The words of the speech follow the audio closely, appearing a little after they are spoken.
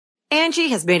Angie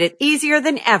has made it easier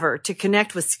than ever to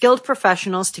connect with skilled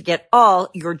professionals to get all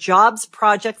your jobs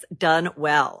projects done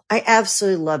well. I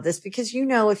absolutely love this because,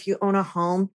 if you own a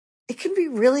home, it can be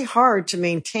really hard to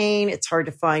maintain. It's hard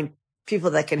to find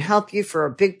people that can help you for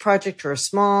a big project or a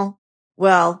small.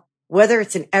 Well, whether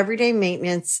it's in everyday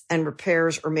maintenance and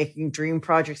repairs or making dream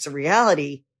projects a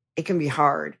reality, it can be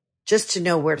hard just to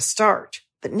know where to start.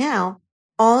 But now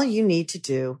all you need to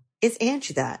do is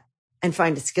Angie that and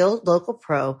find a skilled local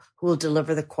pro who will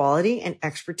deliver the quality and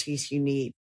expertise you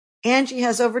need. Angie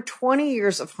has over 20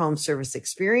 years of home service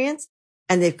experience,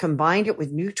 and they've combined it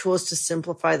with new tools to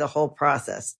simplify the whole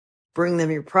process. Bring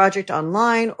them your project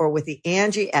online or with the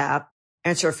Angie app,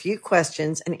 answer a few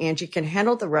questions, and Angie can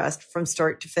handle the rest from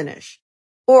start to finish.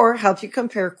 Or help you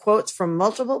compare quotes from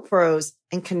multiple pros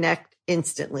and connect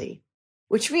instantly,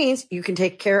 which means you can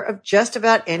take care of just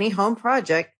about any home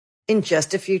project in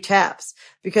just a few taps.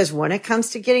 Because when it comes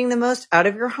to getting the most out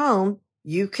of your home,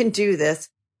 you can do this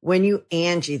when you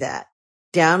Angie that.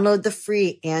 Download the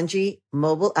free Angie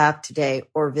mobile app today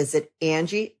or visit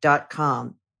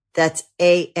Angie.com. That's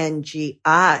ANGI.com.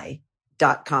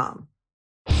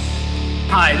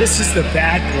 Hi, this is the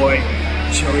bad boy,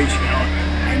 Joey Janela,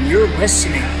 and you're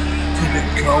listening to the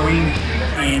Going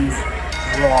In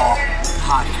Raw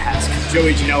podcast.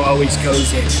 Joey Janela always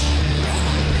goes in.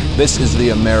 This is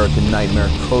the American Nightmare,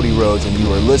 Cody Rhodes, and you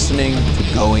are listening to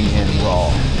Going In Raw.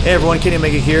 Hey everyone, Kenny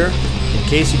Omega here. In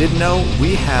case you didn't know,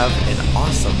 we have an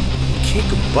awesome kick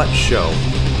butt show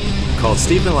called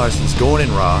Stephen Larson's Going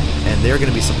In Raw, and they're going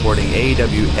to be supporting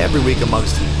AEW every week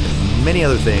amongst many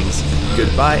other things.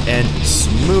 Goodbye and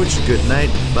smooch. Good night.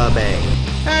 Bye-bye.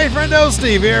 Hey, friendo,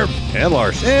 Steve here. And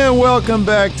Lars. And welcome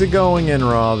back to Going In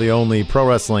Raw, the only pro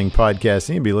wrestling podcast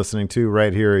you can be listening to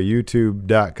right here at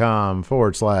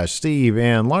youtube.com/Steve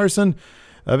and Larson.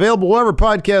 Available wherever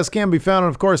podcasts can be found,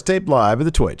 and of course, taped live at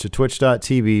the Twitch at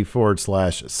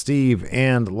twitch.tv/Steve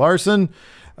and Larson.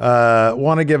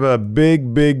 Want to give a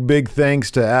big thanks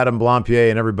to Adam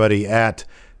Blampier and everybody at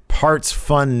Parts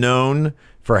Fun Known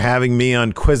for having me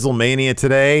on Quizzlemania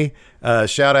today.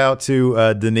 Shout out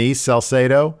to Denise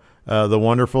Salcedo, the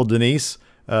wonderful Denise,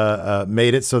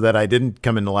 made it so that I didn't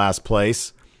come into last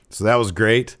place. So that was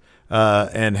great.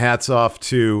 And hats off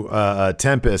to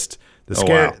Tempest,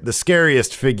 the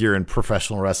scariest figure in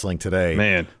professional wrestling today.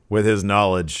 Man, with his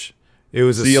knowledge. It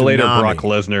was a See you tsunami. later, Brock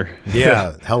Lesnar.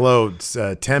 Yeah. Hello,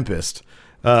 Tempest.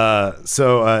 For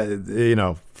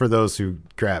those who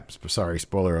sorry,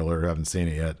 spoiler alert, haven't seen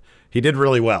it yet. He did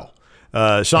really well.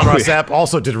 Sean Ross Sapp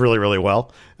also did really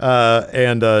well.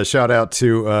 And shout out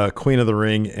to Queen of the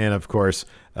Ring and, of course,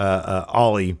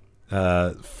 Ollie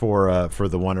for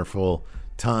the wonderful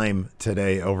time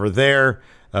today over there.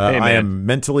 Hey, I am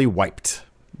mentally wiped.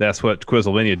 That's what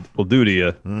Quizzlemania will do to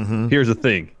you. Mm-hmm. Here's the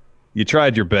thing. You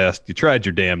tried your best. You tried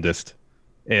your damnedest.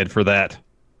 And for that,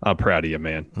 I'm proud of you,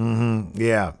 man. Mm-hmm.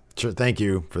 Yeah. Sure. Thank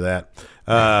you for that.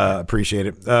 Appreciate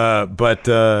it. Yeah. When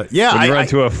you run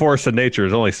to a force of nature,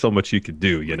 there's only so much you could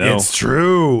do, It's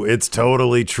true. It's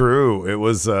totally true. It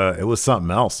was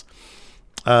something else.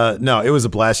 No, it was a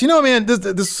blast. Man, this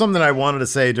is something I wanted to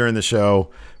say during the show,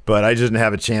 but I just didn't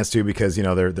have a chance to because,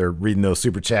 they're reading those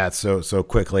super chats so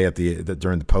quickly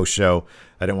during the post show.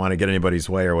 I didn't want to get anybody's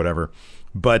way or whatever.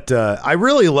 But I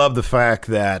really love the fact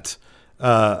that,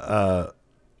 Adam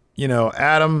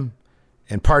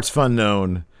and Parts Fun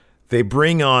Known, they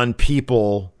bring on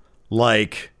people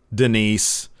like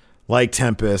Denise, like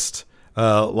Tempest,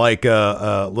 like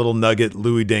Little Nugget,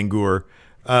 Louis Dangour.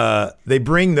 They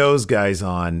bring those guys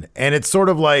on, and it's sort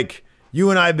of like you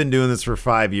and I have been doing this for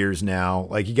 5 years now.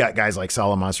 Like you got guys like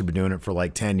Solid Monster been doing it for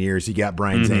like 10 years. You got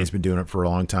Brian Zane's been doing it for a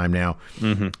long time now.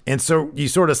 Mm-hmm. And so you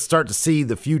sort of start to see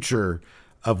the future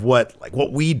of what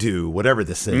we do, whatever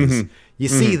this is. Mm-hmm. You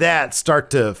see that start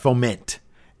to foment.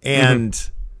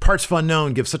 And Parts Fun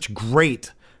Known gives such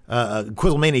great,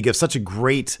 Quizzlemania gives such a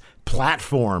great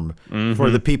platform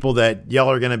for the people that y'all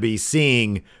are going to be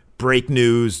seeing break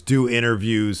news, do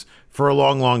interviews for a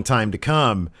long time to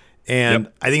come. And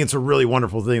I think it's a really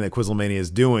wonderful thing that Quizzlemania is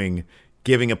doing,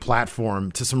 giving a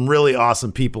platform to some really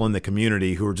awesome people in the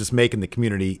community who are just making the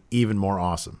community even more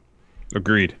awesome.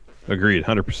 Agreed.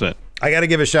 100%. I got to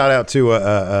give a shout out to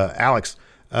Alex,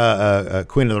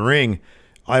 Queen of the Ring.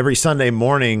 Every Sunday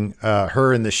morning,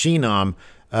 her and the Sheenom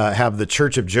have the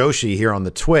Church of Joshi here on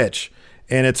the Twitch.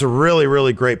 And it's a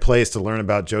really great place to learn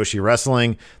about Joshi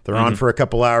wrestling. They're on for a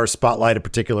couple hours, spotlight a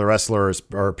particular wrestler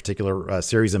or a particular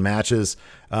series of matches.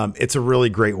 It's a really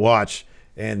great watch.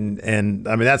 And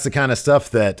I mean, that's the kind of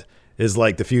stuff that is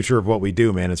like the future of what we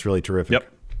do, man. It's really terrific.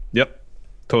 Yep.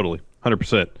 Totally.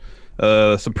 100%.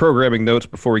 Some programming notes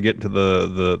before we get into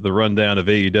the rundown of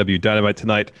AEW Dynamite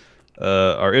tonight.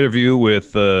 Our interview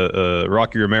with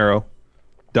Rocky Romero,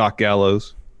 Doc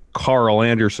Gallows, Carl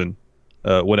Anderson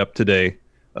went up today.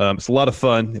 It's a lot of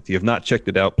fun. If you have not checked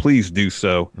it out, please do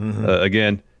so.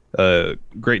 Again,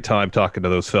 great time talking to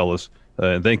those fellas.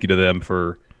 And thank you to them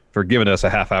for giving us a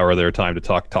half hour of their time to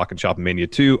talk and Shopping Mania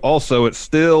 2. Also, it's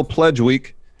still Pledge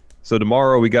Week. So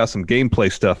tomorrow we got some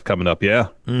gameplay stuff coming up, yeah?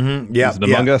 Mm-hmm. Yeah. Is it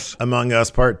Among Us? Among Us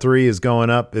Part 3 is going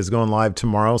live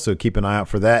tomorrow, so keep an eye out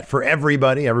for that. For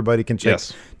everybody can take a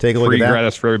look at that. Free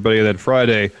gratis for everybody. And then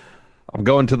Friday, I'm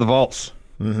going to the vaults.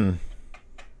 Trying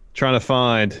to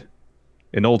find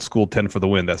an old school 10 for the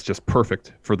win that's just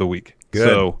perfect for the week. Good.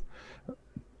 So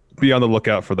be on the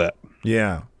lookout for that.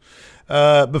 Yeah.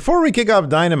 Before we kick off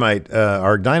Dynamite,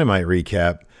 our Dynamite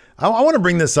recap, I want to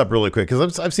bring this up really quick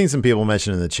because I've seen some people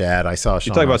mention in the chat. I saw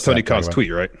Sean. You're talking about Tony Khan's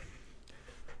tweet, right?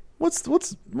 What's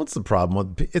the problem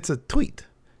with it's a tweet?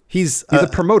 He's a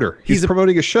promoter. He's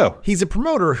promoting a show. He's a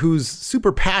promoter who's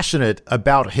super passionate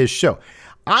about his show.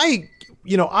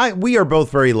 We are both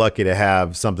very lucky to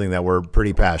have something that we're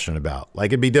pretty passionate about. Like,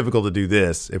 it'd be difficult to do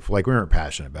this if we weren't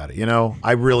passionate about it.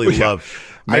 I really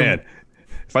love. Man,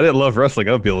 if I didn't love wrestling,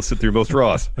 I'd be able to sit through most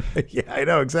Raws. Yeah, I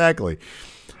know exactly.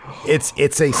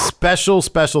 It's a special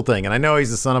thing, and I know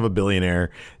he's the son of a billionaire,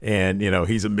 and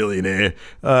he's a millionaire.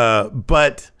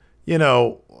 But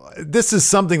this is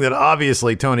something that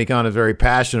obviously Tony Khan is very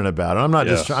passionate about. And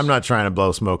I'm not trying to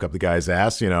blow smoke up the guy's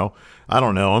ass. I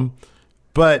don't know him,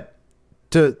 but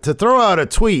to throw out a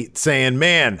tweet saying,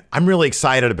 "Man, I'm really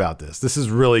excited about this. This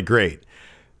is really great."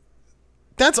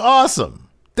 That's awesome.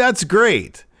 That's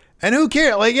great. And who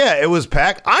cares? It was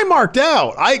packed. I marked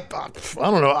out. I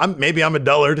don't know. Maybe I'm a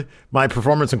dullard. My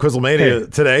performance in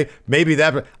Quizlemania today. Maybe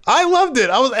that. I loved it.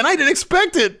 I didn't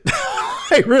expect it.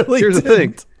 I really Here's didn't. The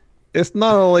thing. It's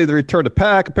not only the return to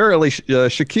Pac. Apparently,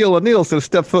 Shaquille O'Neal's going to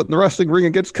step foot in the wrestling ring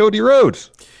against Cody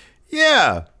Rhodes.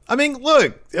 Yeah.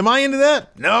 Look, am I into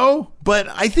that? No. But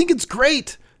I think it's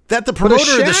great that the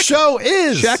promoter of the show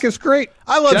is. Shaq is great.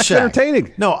 I love Shaq's Shaq.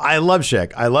 entertaining. No, I love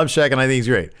Shaq. And I think he's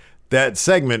great. That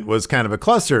segment was kind of a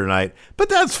cluster tonight, but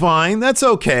that's fine. That's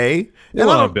okay. It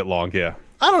went a bit long, yeah.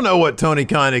 I don't know what Tony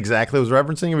Khan exactly was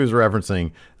referencing. If he was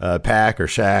referencing Pac or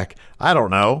Shaq, I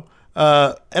don't know.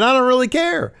 And I don't really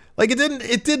care.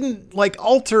 It didn't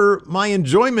alter my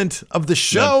enjoyment of the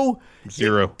show. None.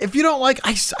 Zero. If you don't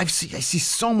I see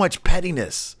so much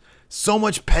pettiness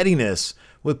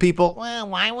with people. Well,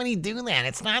 why would he do that?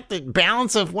 It's not the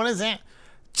balance of what is that?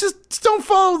 Just don't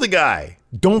follow the guy.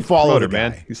 Don't follow the guy.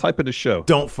 Man. He's hyping his show.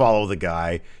 Don't follow the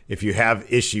guy if you have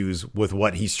issues with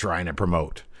what he's trying to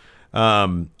promote.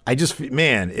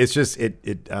 It's just, I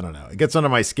don't know. It gets under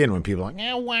my skin when people are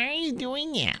like, why are you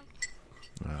doing that?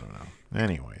 I don't know.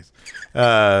 Anyways,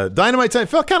 Dynamite time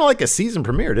felt kind of like a season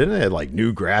premiere, didn't it? It had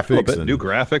new graphics. New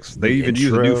graphics. They even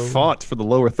use a new font for the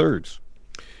lower thirds.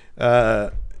 Yeah,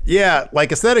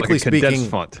 aesthetically speaking. Condensed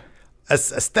font.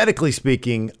 Aesthetically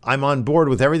speaking, I'm on board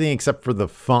with everything except for the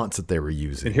fonts that they were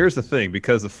using. And here's the thing,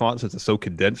 because the fonts are so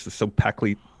condensed, it's so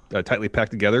tightly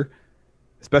packed together,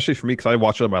 especially for me, because I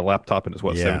watch it on my laptop and it's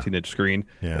 17-inch screen,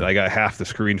 and I got half the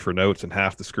screen for notes and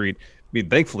half the screen.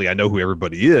 Thankfully, I know who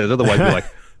everybody is. Otherwise, I'd be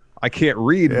like, I can't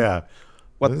read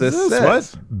what this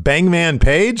says. What? Bangman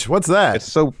Page? What's that? It's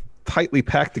so tightly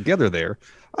packed together there.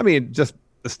 Just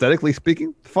aesthetically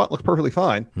speaking, the font looks perfectly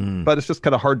fine, but it's just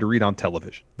kind of hard to read on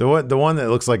television. The one that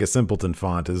looks like a simpleton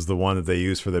font is the one that they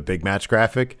use for the big match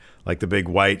graphic, the big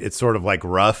white. It's sort of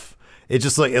rough. It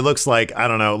just it looks like, I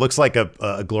don't know, it looks like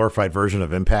a glorified version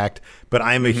of Impact. But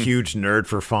I'm a huge nerd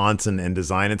for fonts and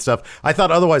design and stuff. I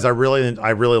thought otherwise I really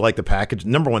like the package.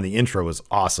 Number one, the intro was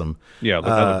awesome. Yeah,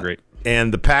 that looked great.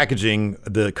 And the packaging,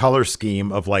 the color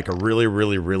scheme of a really,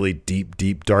 really, really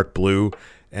deep dark blue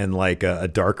and a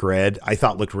dark red, I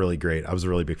thought looked really great. I was a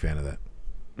really big fan of that.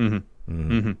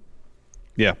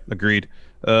 Yeah, agreed.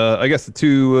 I guess the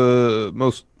two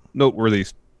most noteworthy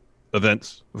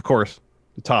events, of course,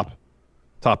 to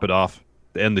top it off,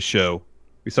 to end the show,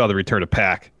 we saw the return of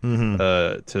Pac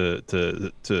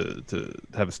to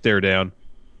have a stare down.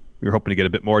 We were hoping to get a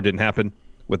bit more. Didn't happen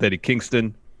with Eddie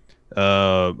Kingston,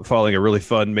 following a really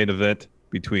fun main event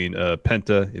between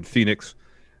Penta and Phoenix,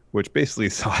 which basically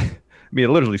saw... I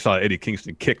literally saw Eddie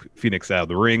Kingston kick Phoenix out of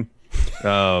the ring.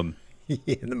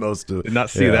 Did not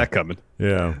see that coming.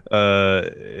 Yeah.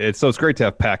 And so it's great to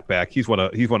have Pac back. He's one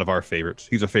of our favorites.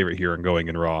 He's a favorite here in Going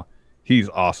in Raw. He's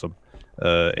awesome.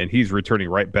 And he's returning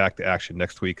right back to action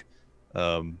next week.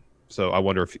 So I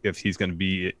wonder if he's going to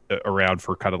be around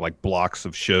for kind of blocks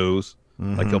of shows.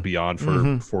 He'll be on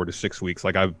for 4 to 6 weeks.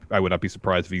 I would not be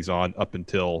surprised if he's on up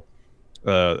until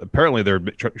Apparently, they're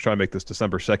trying to make this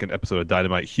December 2nd episode of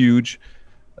Dynamite huge.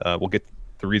 We'll get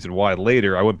the reason why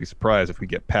later. I wouldn't be surprised if we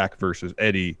get Pac versus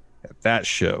Eddie at that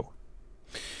show.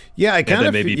 Yeah, I kind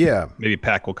of maybe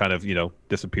Pac will kind of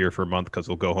disappear for a month because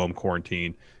he'll go home,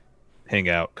 quarantine, hang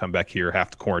out, come back here,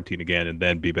 have to quarantine again, and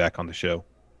then be back on the show.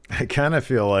 I kind of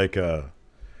feel like the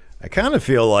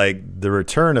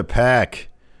return of Pac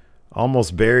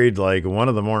almost buried like one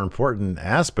of the more important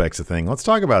aspects of thing. Let's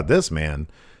talk about this, man.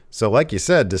 So like you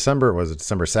said, December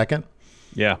 2nd?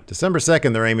 Yeah. December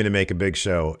 2nd, they're aiming to make a big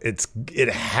show. It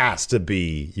has to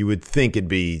be, you would think it'd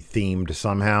be themed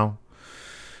somehow.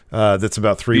 That's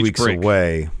about 3 weeks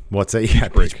away. What's that? Yeah,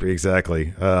 Beach Break,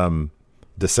 exactly.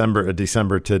 December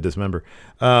to December.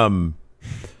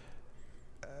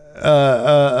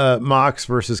 Mox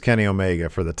versus Kenny Omega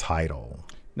for the title.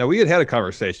 Now, we had a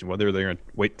conversation whether they're going to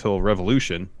wait till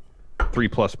Revolution,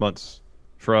 3+ months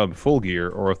from Full Gear,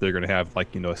 or if they're going to have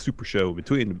a super show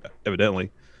between.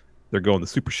 Evidently, they're going the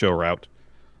super show route.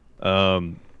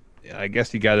 I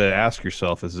guess you got to ask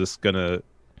yourself: is this going to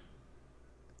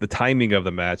the timing of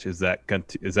the match? Is that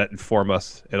inform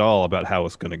us at all about how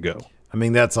it's going to go? I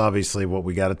mean, that's obviously what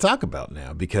we got to talk about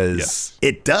now because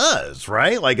It does,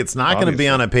 right? Like, it's not going to be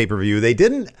on a pay-per-view. They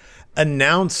didn't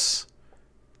announce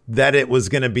that it was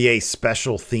going to be a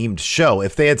special themed show.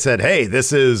 If they had said, hey,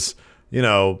 this is,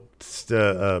 Barcade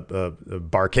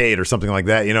or something like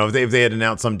that, if they had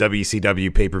announced some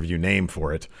WCW pay-per-view name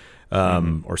for it,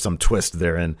 or some twist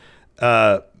therein,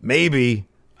 maybe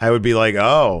I would be like,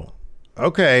 oh,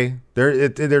 okay,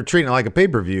 they're treating it like a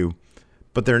pay-per-view,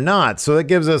 but they're not. So that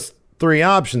gives us 3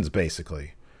 options,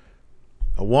 basically.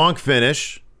 A wonk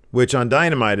finish, which on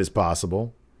Dynamite is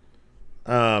possible.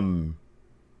 Mox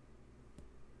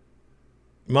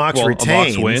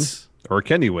retains. A Mox win, or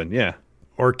Kenny win, yeah.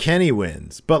 Or Kenny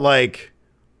wins. But,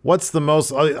 what's the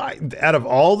most... out of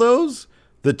all those,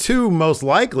 the 2 most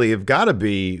likely have got to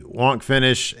be wonk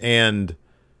finish and...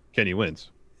 Kenny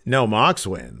wins. No, Mox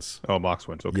wins. Oh, Mox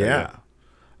wins, okay. Yeah.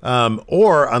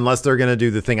 Or unless they're going to do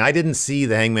the thing. I didn't see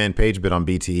the Hangman Page bit on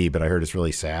BTE, but I heard it's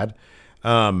really sad.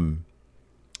 And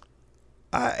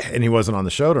he wasn't on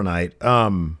the show tonight. I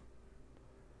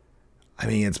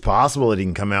mean, it's possible that he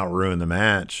can come out and ruin the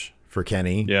match for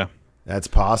Kenny. Yeah. That's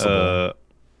possible.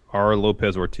 R.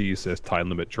 Lopez Ortiz says time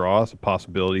limit draw is a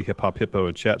possibility. Hip Hop Hippo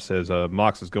in chat says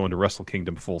Mox is going to Wrestle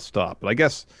Kingdom full stop. But I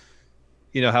guess,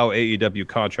 how AEW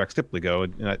contracts typically go.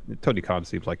 And Tony Khan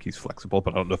seems like he's flexible,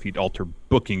 but I don't know if he'd alter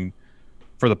booking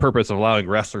for the purpose of allowing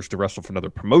wrestlers to wrestle for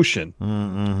another promotion.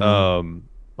 Mm-hmm.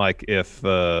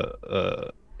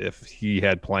 If he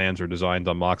had plans or designs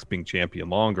on Mox being champion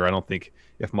longer, I don't think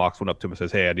if Mox went up to him and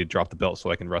says, hey, I need to drop the belt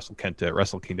so I can wrestle Kenta at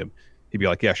Wrestle Kingdom, he'd be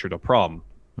like, yeah, sure, no problem.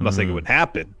 I'm not saying it would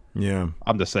happen. Yeah.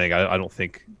 I'm just saying I don't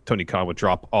think Tony Khan would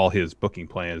drop all his booking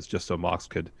plans just so Mox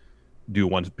could do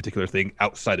one particular thing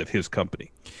outside of his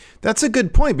company. That's a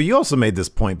good point, but you also made this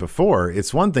point before.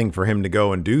 It's one thing for him to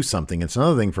go and do something. It's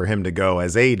another thing for him to go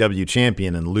as AEW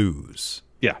champion and lose.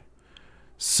 Yeah.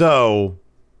 So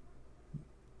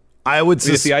I would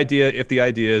say if the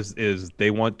idea is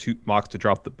they want Mox to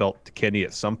drop the belt to Kenny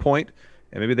at some point,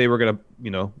 and maybe they were going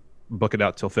to, book it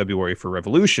out till February for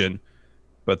Revolution,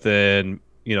 but then,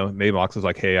 maybe Mox is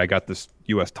like, hey, I got this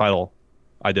US title,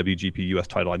 IWGP US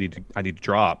title I need to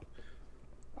drop.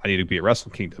 I need to be at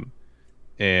Wrestle Kingdom.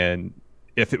 And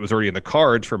if it was already in the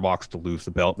cards for Mox to lose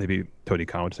the belt, maybe Tony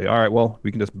Khan would say, all right, well,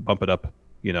 we can just bump it up,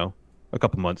 a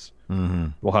couple months. Mm-hmm.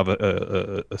 We'll have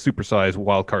a supersized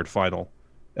wild card final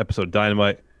episode of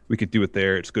Dynamite. We could do it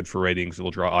there. It's good for ratings.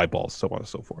 It'll draw eyeballs, so on and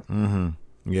so forth. Mm-hmm.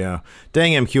 Yeah.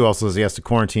 Dang MQ also says he has to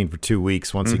quarantine for 2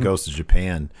 weeks once he goes to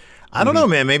Japan. I don't know,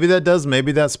 man. Maybe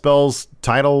that spells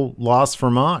title loss for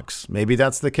Mox. Maybe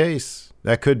that's the case.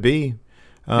 That could be.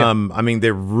 I mean,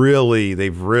 they've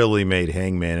really made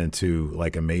Hangman into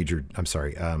like a major. I'm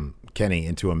sorry, Kenny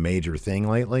into a major thing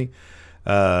lately.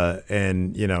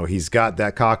 And he's got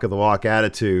that cock of the walk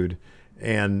attitude.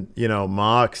 And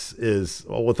Mox is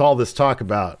with all this talk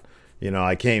about.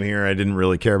 I came here. I didn't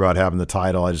really care about having the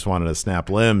title. I just wanted to snap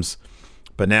limbs.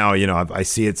 But now, I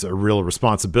see it's a real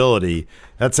responsibility.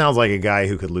 That sounds like a guy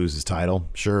who could lose his title.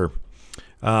 Sure.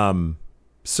 Remains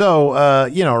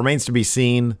to be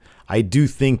seen. I do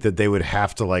think that they would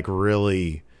have to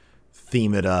really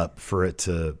theme it up for it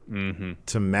to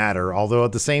matter. Although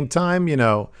at the same time,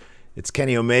 it's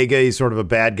Kenny Omega. He's sort of a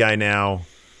bad guy now.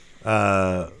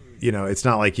 It's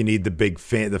not like you need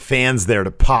the fans there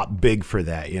to pop big for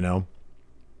that,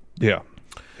 Yeah.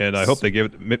 And I hope they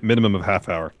give it minimum of half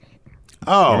hour.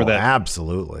 Oh,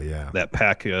 absolutely, yeah. That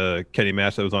Pac Kenny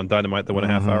match that was on Dynamite that went a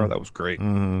half hour, that was great.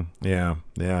 Mm-hmm.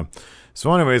 Yeah.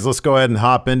 So anyways, let's go ahead and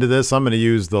hop into this. I'm going to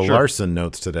use the Sure. Larson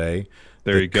notes today.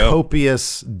 There you go.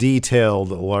 Copious, detailed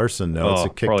Larson notes. Oh,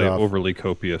 It kicked probably off overly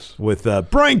copious. with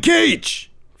Brian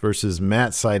Cage versus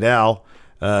Matt Sydal.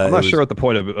 I'm not sure what the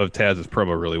point of Taz's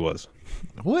promo really was.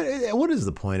 What is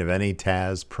the point of any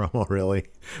Taz promo, really?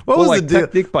 What Well, was like the deal?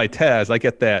 technique by Taz, I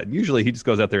get that. Usually he just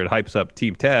goes out there and hypes up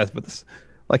Team Taz, but this,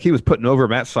 like he was putting over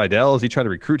Matt Sydal. Is he trying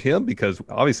to recruit him? Because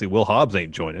obviously Will Hobbs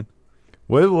ain't joining.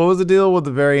 What was the deal with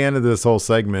the very end of this whole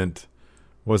segment?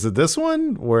 Was it this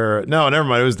one where? No, never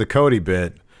mind. It was the Cody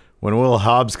bit when Will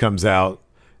Hobbs comes out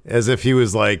as if he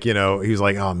was like, he was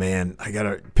like, oh man, I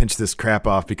gotta pinch this crap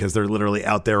off because they're literally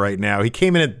out there right now. He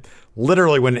came in at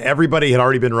literally when everybody had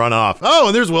already been run off. Oh,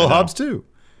 and there's Will Hobbs too.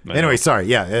 Anyway, sorry.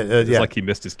 Yeah, It's yeah. like he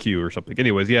missed his cue or something.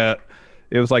 Anyways, yeah,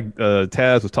 it was like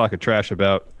Taz was talking trash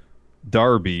about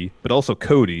Darby, but also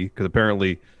Cody, because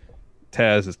apparently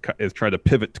Taz is trying to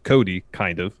pivot to Cody,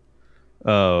 kind of.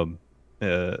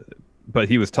 But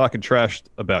he was talking trash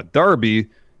about Darby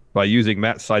by using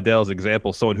Matt Sydal's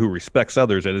example, someone who respects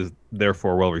others and is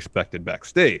therefore well respected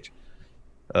backstage.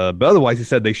 But otherwise, he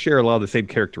said they share a lot of the same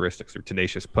characteristics. They're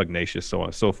tenacious, pugnacious, so on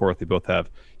and so forth. They both have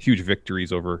huge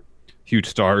victories over huge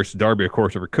stars. Darby, of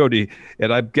course, over Cody.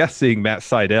 And I'm guessing Matt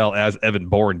Sydal, as Evan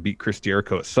Bourne, beat Chris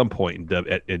Jericho at some point in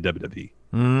WWE.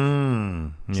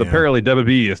 So apparently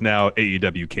WWE is now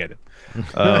AEW canon.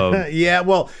 Yeah,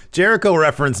 well, Jericho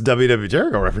referenced WWE.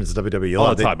 Jericho referenced WWE a All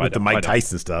lot the time, with the I Mike know.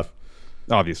 Tyson stuff.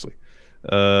 Obviously.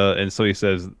 And so he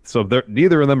says, so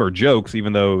neither of them are jokes,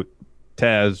 even though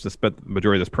Taz just spent the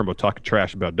majority of this promo talking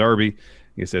trash about Darby.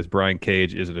 He says Brian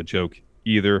Cage isn't a joke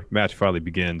either. Match finally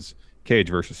begins. Cage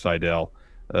versus Sydal.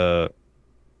 I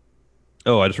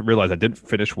just realized I didn't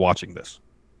finish watching this.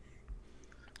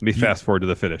 Let me fast forward to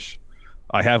the finish.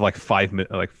 I have like 4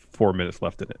 minutes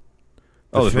left in it.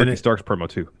 There's Ricky Starks promo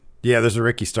too. Yeah, there's a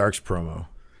Ricky Starks promo.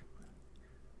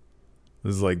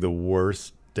 This is like the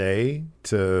worst day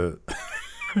to.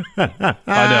 I know.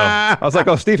 I was like,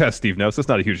 Steve has Steve notes. That's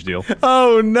not a huge deal.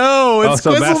 Oh no! It's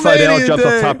So Matt Sydal Quizlemania jumps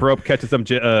day. up top rope, catches some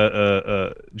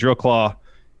drill claw.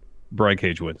 Brian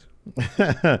Cage wins.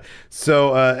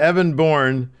 So Evan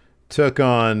Bourne took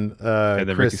on And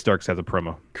then Ricky Starks has a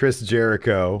promo. Chris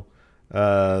Jericho.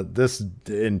 This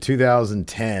in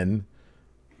 2010,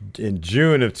 in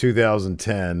June of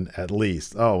 2010, at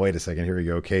least. Oh, wait a second. Here we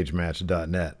go.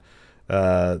 CageMatch.net.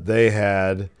 They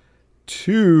had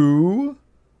 2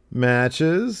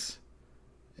 matches,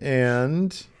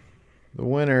 and the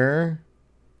winner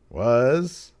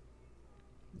was.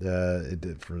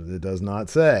 It does not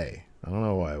say. I don't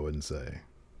know why it wouldn't say.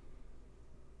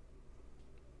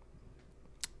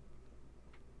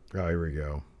 Oh, here we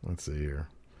go. Let's see here.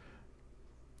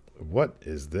 What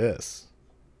is this?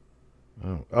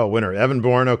 Oh, winner. Evan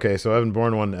Bourne. Okay, so Evan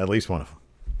Bourne won at least one of them.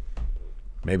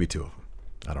 Maybe 2 of them.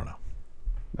 I don't know.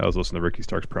 I was listening to Ricky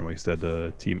Starks' promo. He said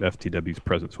Team FTW's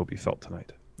presence will be felt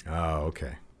tonight. Oh,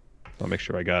 okay. I'll make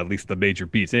sure I got at least the major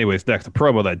beats. Anyways, next, the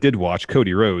promo that I did watch,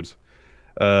 Cody Rhodes.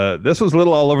 This was a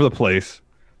little all over the place.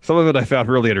 Some of it I found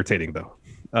really entertaining, though.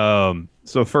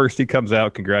 So first, he comes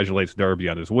out, congratulates Darby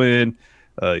on his win.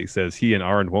 He says he and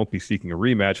Arn won't be seeking a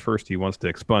rematch. First, he wants to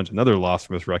expunge another loss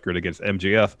from his record against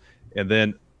MJF. And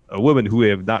then a woman who we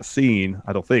have not seen,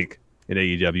 I don't think, in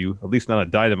AEW, at least not on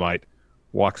Dynamite,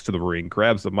 walks to the ring,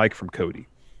 grabs the mic from Cody.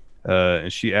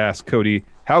 And she asks Cody,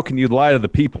 how can you lie to the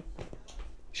people?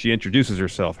 She introduces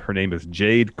herself. Her name is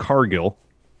Jade Cargill.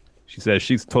 She says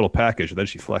she's a total package, and then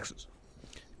she flexes.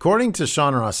 According to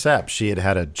Sean Rossap, she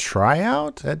had a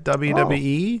tryout at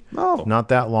WWE not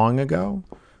that long ago.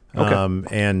 Okay.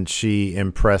 And she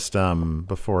impressed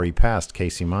before he passed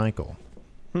Casey Michael.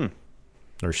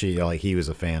 Or he was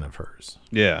a fan of hers.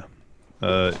 Yeah.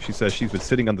 She says she's been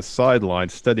sitting on the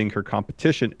sidelines studying her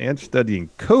competition and studying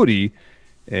Cody.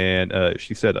 And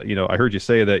she said, I heard you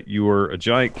say that you were a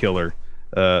giant killer,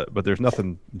 but there's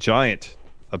nothing giant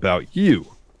about you.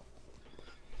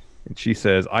 And she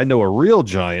says, I know a real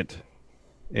giant,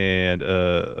 and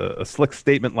a slick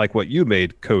statement like what you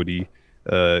made, Cody,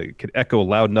 could echo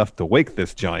loud enough to wake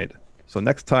this giant. So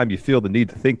next time you feel the need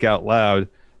to think out loud,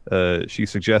 she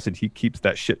suggested he keeps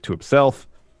that shit to himself.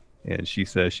 And she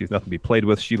says she's nothing to be played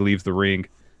with. She leaves the ring.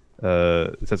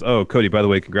 It says, oh, Cody, by the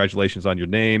way, congratulations on your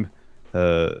name.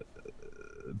 But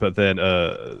then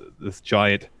this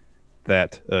giant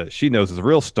that she knows is a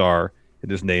real star, and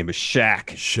his name is Shaq.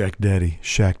 Shaq Daddy.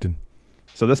 Shackton.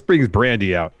 So this brings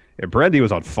Brandy out. And Brandy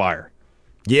was on fire.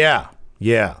 Yeah.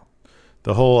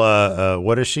 The whole,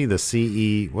 what is she? The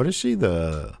CE, what is she?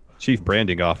 The Chief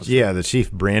Branding Officer. the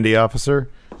chief brandy officer.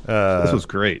 This was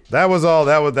great. That was all.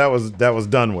 That was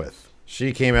done with.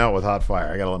 She came out with hot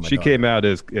fire. I gotta let my She daughter. came out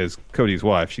as Cody's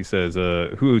wife. She says,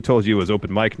 "Who told you it was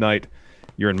open mic night?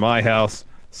 You're in my house,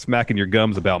 smacking your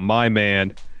gums about my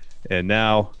man, and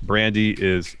now Brandy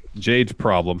is Jade's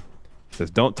problem."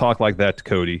 Says, "Don't talk like that to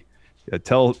Cody.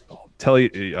 Tell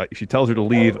you if she tells her to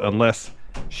leave unless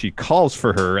she calls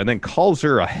for her and then calls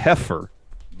her a heifer."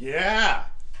 Yeah.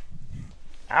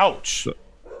 Ouch.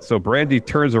 So Brandy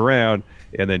turns around,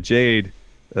 and then Jade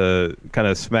kind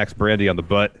of smacks Brandy on the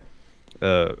butt.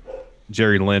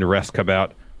 Jerry Lynn, refs come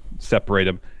out, separate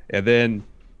them, and then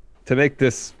to make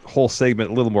this whole segment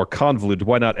a little more convoluted,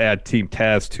 why not add Team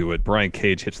Taz to it? Brian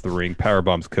Cage hits the ring,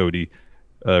 powerbombs Cody.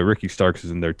 Ricky Starks is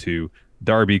in there too.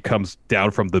 Darby comes down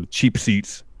from the cheap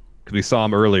seats because we saw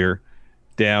him earlier,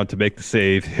 down to make the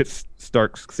save. Hits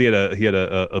Starks. He had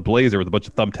a blazer with a bunch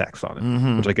of thumbtacks on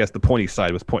it, which I guess the pointy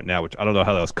side was pointing out. Which I don't know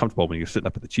how that was comfortable when you're sitting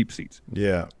up at the cheap seats.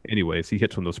 Yeah. Anyways, he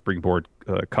hits one of those springboard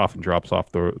coffin drops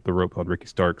off the rope on Ricky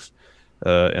Starks,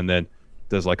 and then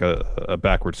does like a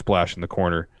backward splash in the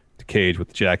corner to Cage with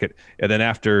the jacket. And then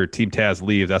after Team Taz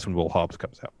leaves, that's when Will Hobbs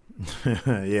comes out.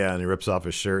 Yeah, and he rips off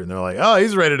his shirt, and they're like, "Oh,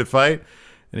 he's ready to fight,"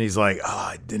 and he's like, "Oh,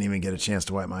 I didn't even get a chance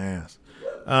to wipe my ass."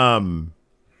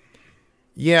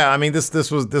 Yeah, I mean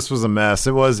this was a mess.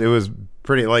 It was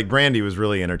pretty, like, Brandy was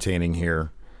really entertaining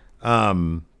here.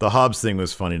 The Hobbs thing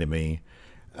was funny to me.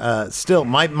 Still,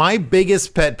 my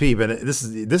biggest pet peeve, and this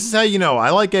is how you know I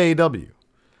like AEW.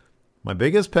 My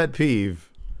biggest pet peeve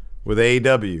with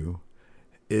AEW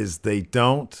is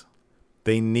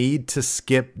they need to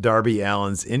skip Darby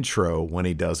Allin's intro when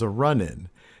he does a run-in,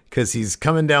 because he's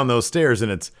coming down those stairs and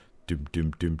it's doom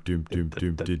doom doom doom doom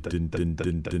doom doom doom doom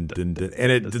doom doom,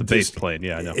 and It's the bass playing.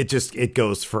 Yeah, I know. It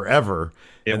goes forever.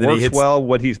 It And then he works hits- well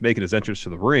when he's making his entrance to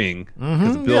the ring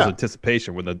because it builds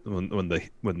anticipation when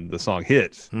the song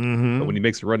hits. But when he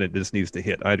makes a run, it just needs to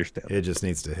hit. I understand. It just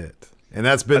needs to hit, and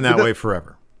that's been that way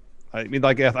forever. I mean,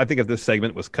 like, I think if this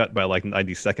segment was cut by like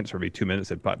 90 seconds or maybe 2 minutes,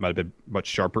 it might have been much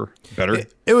sharper, better.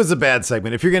 It was a bad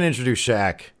segment. If you're going to introduce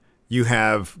Shaq, you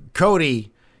have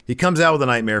Cody. He comes out with the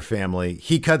Nightmare Family.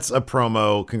 He cuts a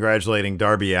promo congratulating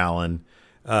Darby Allin,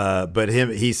 but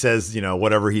he says,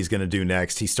 whatever he's going to do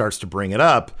next. He starts to bring it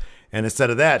up, and instead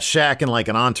of that, Shaq and like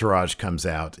an entourage comes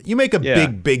out. You make a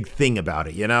big thing about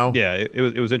it, Yeah,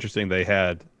 it was interesting. They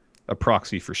had a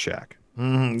proxy for Shaq.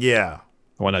 Yeah.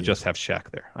 Why not just have Shaq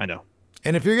there? I know.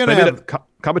 And if you're going to have...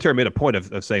 commentary made a point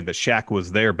of saying that Shaq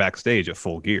was there backstage at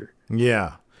Full Gear.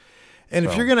 Yeah. And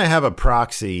if you're going to have a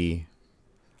proxy,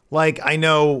 like, I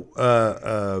know,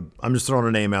 I'm just throwing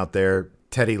a name out there,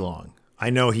 Teddy Long. I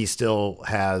know he still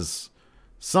has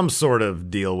some sort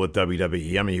of deal with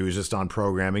WWE. I mean, he was just on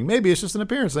programming. Maybe it's just an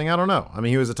appearance thing. I don't know. I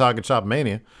mean, he was at Talking Shop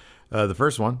Mania, the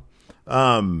first one.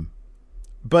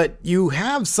 But you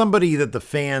have somebody that the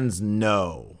fans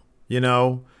know.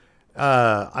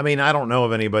 I mean, I don't know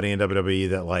of anybody in WWE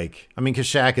that because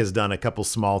Shaq has done a couple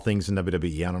small things in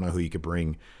WWE. I don't know who you could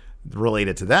bring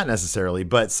related to that necessarily,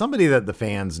 but somebody that the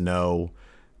fans know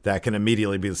that can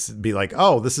immediately be like,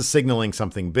 oh, this is signaling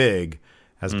something big,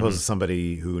 as opposed to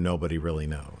somebody who nobody really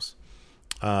knows.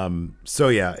 So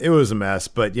yeah, it was a mess,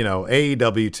 but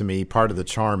AEW, to me, part of the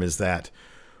charm is that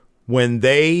when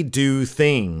they do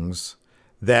things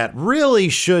that really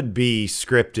should be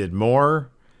scripted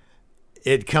more,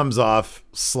 it comes off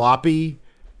sloppy,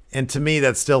 and to me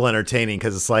that's still entertaining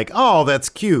because it's like, oh, that's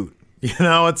cute.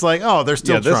 It's like, oh, they're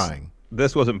still trying.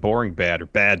 This wasn't boring bad or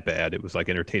bad. It was like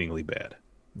entertainingly bad.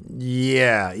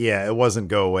 Yeah, it wasn't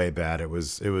go away bad. It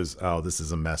was oh, this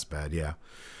is a mess bad. Yeah.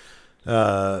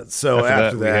 So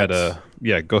after that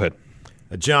we had go ahead.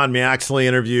 A John Moxley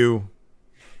interview.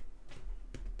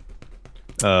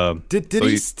 Did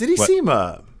he seem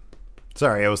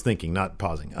sorry, I was thinking, not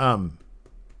pausing.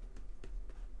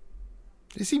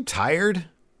 Did he seem tired?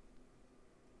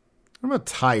 I'm not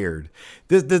tired.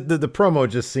 The promo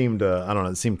just seemed, I don't know,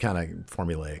 it seemed kind of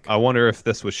formulaic. I wonder if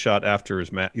this was shot after his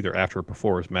either after or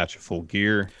before his match at Full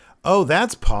Gear. Oh,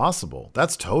 that's possible.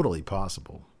 That's totally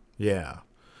possible. Yeah.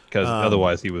 Because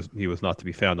otherwise he was not to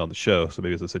be found on the show. So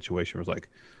maybe it's a situation where it's like,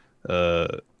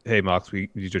 hey, Mox, we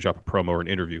need you to drop a promo or an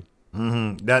interview.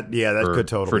 That could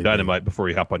totally for Dynamite before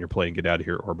you hop on your plane and get out of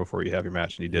here, or before you have your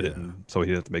match, and he did it, and so he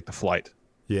didn't have to make the flight.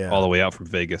 Yeah. All the way out from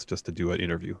Vegas just to do an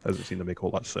interview. Doesn't seem to make a whole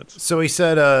lot of sense. So he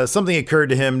said something occurred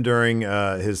to him during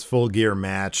his Full Gear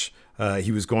match.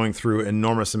 He was going through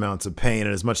enormous amounts of pain,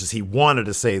 and as much as he wanted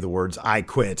to say the words, I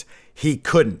quit, he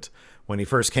couldn't. When he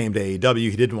first came to AEW,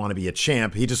 he didn't want to be a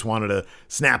champ. He just wanted to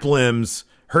snap limbs,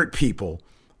 hurt people.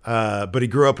 But he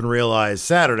grew up and realized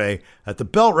Saturday that the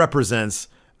belt represents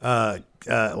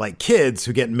like kids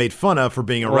who get made fun of for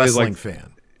being a wrestling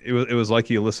fan. it was like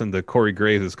you listened to Corey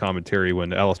Graves' commentary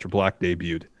when Aleister Black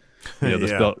debuted.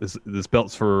 This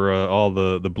belt's for all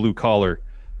the blue collar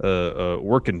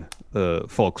working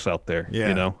folks out there.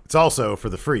 Yeah, it's also for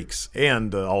the freaks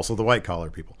and also the white collar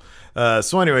people.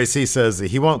 So anyways, he says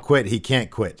he won't quit. He can't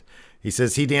quit. He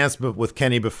says he danced with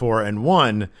Kenny before and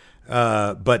won,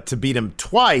 but to beat him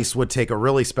twice would take a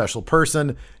really special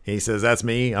person. He says, that's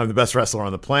me. I'm the best wrestler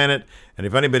on the planet. And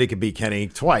if anybody could beat Kenny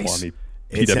twice. Well,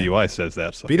 PWI says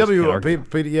that. So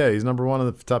yeah, he's number one in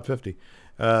the top 50.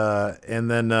 And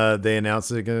then they announced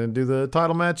they're going to do the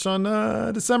title match on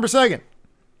December 2nd.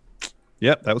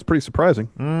 Yep, that was pretty surprising.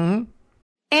 Mm-hmm.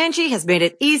 Angie has made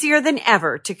it easier than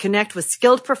ever to connect with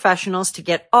skilled professionals to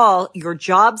get all your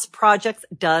jobs projects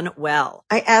done well.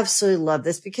 I absolutely love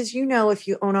this because, if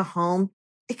you own a home,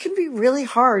 it can be really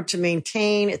hard to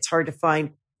maintain. It's hard to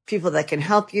find people that can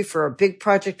help you for a big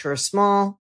project or a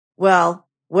small. Well,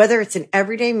 whether it's in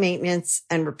everyday maintenance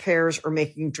and repairs or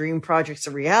making dream projects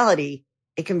a reality,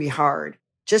 it can be hard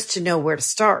just to know where to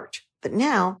start. But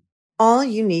now all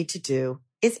you need to do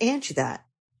is Angie that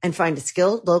and find a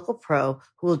skilled local pro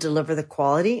who will deliver the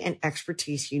quality and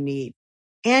expertise you need.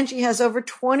 Angie has over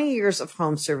 20 years of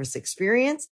home service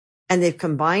experience, and they've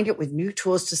combined it with new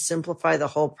tools to simplify the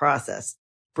whole process.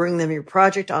 Bring them your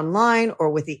project online or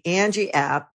with the Angie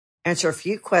app, answer a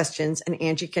few questions, and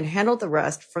Angie can handle the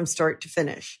rest from start to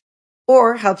finish.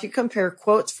 Or help you compare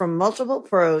quotes from multiple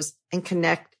pros and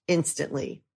connect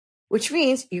instantly, which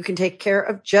means you can take care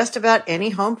of just about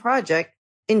any home project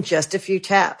in just a few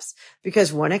taps.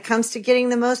 Because when it comes to getting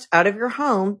the most out of your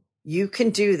home, you can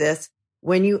do this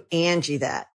when you Angie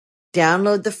that.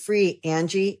 Download the free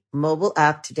Angie mobile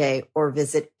app today or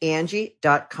visit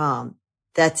Angie.com.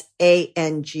 That's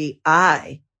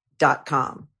ANGI.com.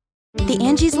 The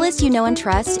Angie's List you know and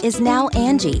trust is now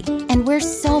Angie, and we're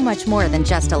so much more than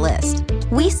just a list.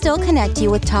 We still connect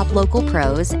you with top local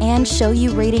pros and show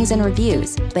you ratings and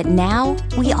reviews, but now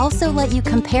we also let you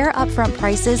compare upfront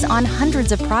prices on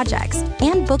hundreds of projects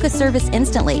and book a service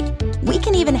instantly. We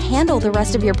can even handle the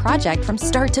rest of your project from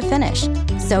start to finish.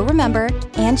 So remember,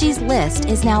 Angie's List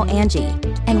is now Angie,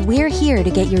 and we're here to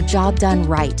get your job done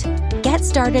right. Get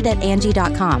started at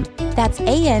Angie.com. That's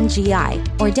ANGI,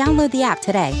 or download the app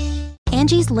today.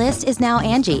 Angie's List is now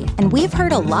Angie, and we've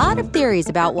heard a lot of theories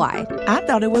about why. I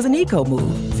thought it was an eco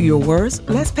move. Fewer words,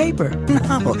 less paper.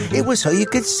 No, it was so you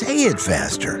could say it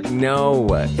faster. No,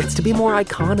 it's to be more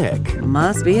iconic.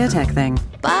 Must be a tech thing.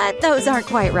 But those aren't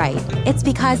quite right. It's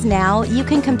because now you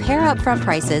can compare upfront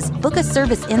prices, book a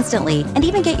service instantly, and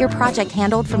even get your project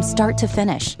handled from start to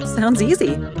finish. Sounds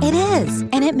easy. It is,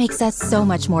 and it makes us so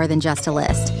much more than just a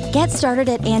list. Get started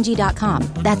at Angie.com.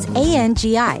 That's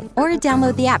ANGI, or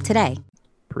download the app today.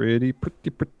 Pretty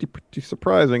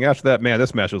surprising. After that, man,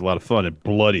 this match was a lot of fun and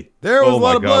bloody. There was a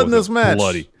lot of blood in this match.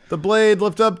 Bloody. The Blade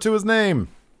lived up to his name.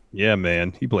 Yeah,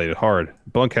 man, he bladed hard.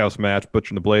 Bunkhouse match,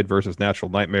 Butcher and the Blade versus Natural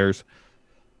Nightmares.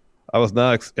 I was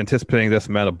not anticipating this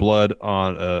amount of blood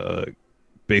on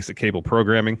basic cable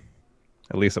programming.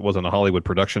 At least it wasn't a Hollywood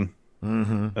production.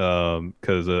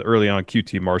 Because early on,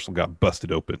 QT Marshall got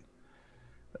busted open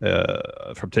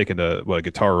from taking a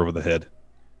guitar over the head.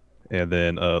 And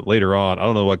then later on, I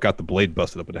don't know what got the Blade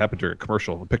busted up. It happened during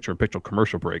a picture-in-picture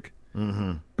commercial break.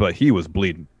 But he was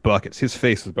bleeding buckets. His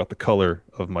face was about the color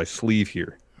of my sleeve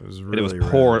here. It was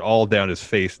pouring all down his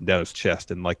face and down his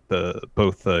chest. And like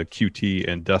both QT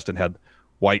and Dustin had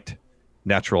white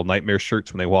Natural Nightmare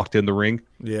shirts when they walked in the ring.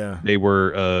 Yeah, they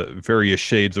were various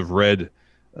shades of red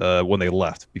when they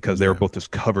left because they were both just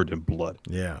covered in blood.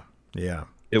 Yeah.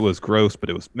 It was gross, but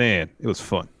it was fun. It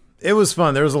was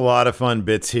fun. There was a lot of fun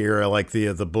bits here. I like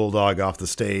the bulldog off the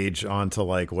stage onto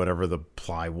like whatever the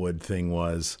plywood thing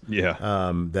was. Yeah.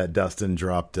 That Dustin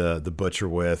dropped the Butcher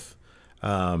with.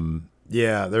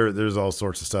 There's all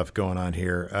sorts of stuff going on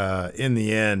here. In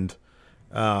the end,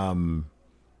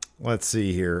 let's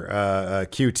see here.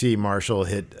 QT Marshall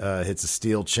hits a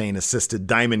steel chain assisted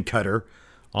diamond cutter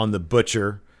on the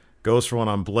Butcher. Goes for one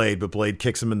on Blade, but Blade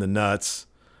kicks him in the nuts.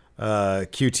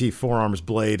 QT forearms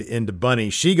Blade into Bunny.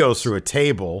 She goes through a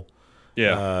table.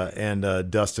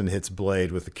 And Dustin hits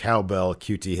Blade with the cowbell.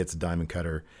 QT hits a diamond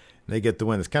cutter. And they get the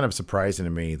win. It's kind of surprising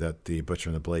to me that the Butcher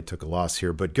and the Blade took a loss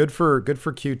here, but good for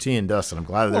QT and Dustin. I'm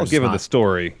glad they're given the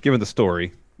story,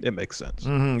 it makes sense.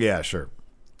 Yeah, sure.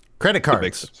 Credit cards. It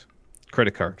makes sense.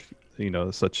 Credit card.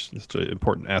 Such an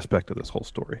important aspect of this whole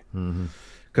story.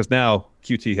 Because now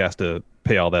QT has to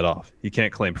pay all that off. He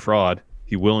can't claim fraud.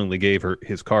 He willingly gave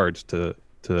his cards to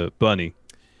Bunny.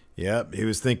 Yep, he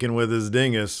was thinking with his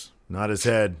dingus, not his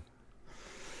head.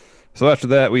 So after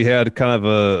that, we had kind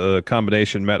of a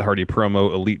combination Matt Hardy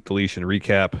promo, Elite Deletion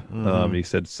recap. He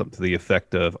said something to the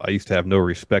effect of, I used to have no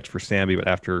respect for Sammy, but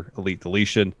after Elite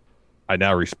Deletion, I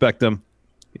now respect him.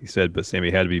 He said, but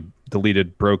Sammy had to be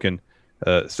deleted, broken.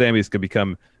 Sammy's going to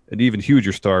become an even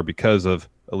huger star because of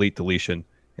Elite Deletion,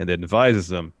 and then advises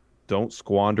them, don't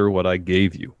squander what I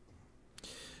gave you.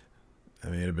 I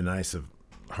mean, it'd been nice if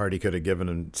Hardy could have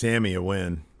given Sammy a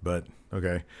win, but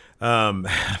okay.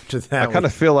 After that, I kind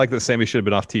of feel like that Sammy should have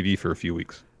been off TV for a few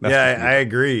weeks. I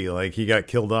agree. Like, he got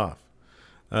killed off.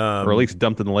 Or at least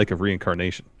dumped in the lake of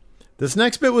reincarnation. This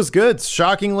next bit was good.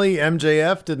 Shockingly,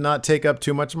 MJF did not take up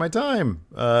too much of my time.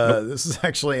 This is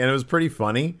actually, and it was pretty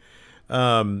funny.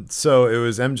 So it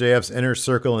was MJF's Inner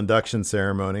Circle induction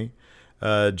ceremony.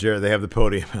 They have the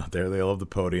podium out there. They love the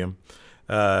podium.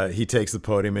 He takes the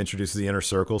podium, introduces the Inner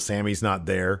Circle. Sammy's not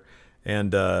there.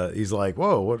 And he's like,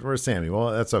 whoa, where's Sammy?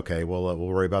 Well, that's okay. We'll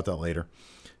worry about that later.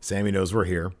 Sammy knows we're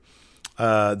here.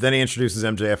 Then he introduces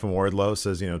MJF and Wardlow,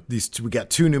 says, we got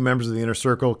 2 new members of the Inner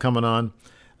Circle coming on.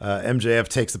 MJF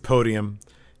takes the podium.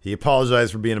 He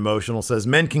apologized for being emotional, says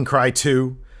men can cry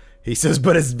too. He says,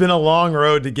 but it's been a long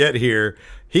road to get here.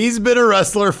 He's been a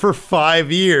wrestler for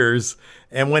 5 years.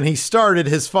 And when he started,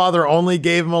 his father only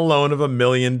gave him a loan of $1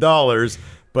 million,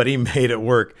 but he made it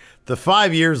work. The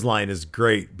 5 years line is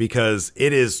great because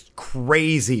it is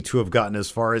crazy to have gotten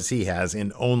as far as he has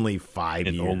in only 5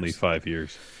 years. In only 5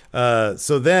 years.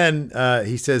 So then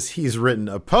he says he's written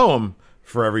a poem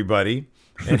for everybody.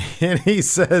 And he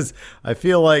says, I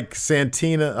feel like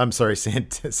Santana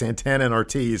and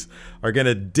Ortiz are going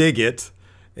to dig it.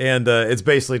 And it's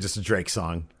basically just a Drake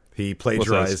song. He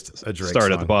plagiarized a Drake song.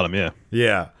 Started at the bottom, yeah.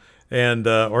 Yeah. And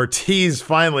Ortiz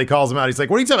finally calls him out. He's like,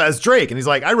 what are you talking about? It's Drake. And he's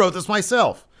like, I wrote this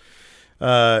myself.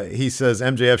 He says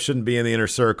MJF shouldn't be in the Inner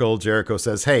Circle. Jericho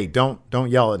says, hey, don't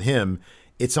yell at him.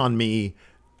 It's on me.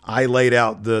 I laid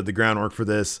out the groundwork for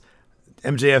this.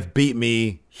 MJF beat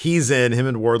me. He's in. Him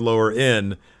and Wardlow are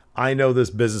in. I know this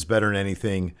business better than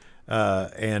anything.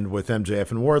 And with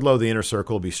MJF and Wardlow, the Inner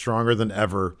Circle will be stronger than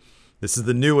ever. This is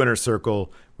the new Inner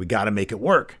Circle. We got to make it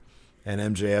work.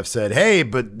 And MJF said, hey,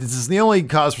 but this is the only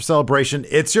cause for celebration.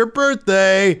 It's your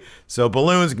birthday. So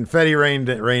balloons, confetti rain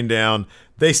down.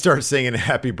 They start singing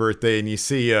happy birthday. And you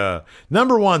see,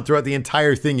 number one, throughout the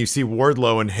entire thing, you see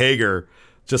Wardlow and Hager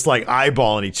just like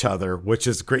eyeballing each other, which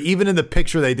is great. Even in the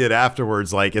picture they did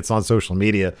afterwards, like it's on social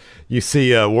media, you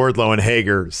see Wardlow and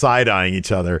Hager side-eyeing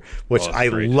each other, which I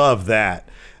love that.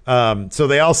 So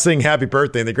they all sing happy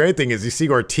birthday. And the great thing is you see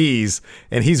Ortiz,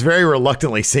 and he's very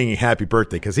reluctantly singing happy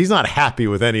birthday because he's not happy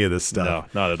with any of this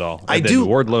stuff. No, not at all.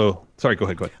 Wardlow. Sorry, go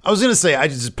ahead. I was going to say, I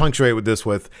just punctuate with this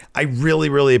I really,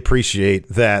 really appreciate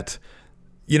that,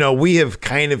 we have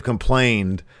kind of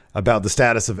complained about the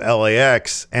status of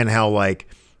LAX and how like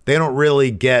they haven't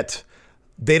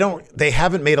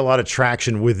made a lot of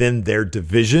traction within their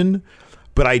division,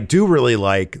 but I do really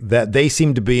like that they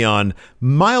seem to be on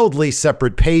mildly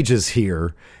separate pages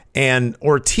here, and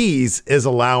Ortiz is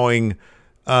allowing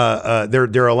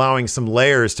they're allowing some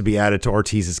layers to be added to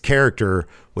Ortiz's character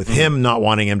with him not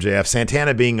wanting MJF,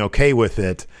 Santana being okay with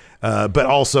it, but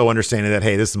also understanding that,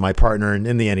 hey, this is my partner, and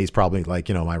in the end he's probably like,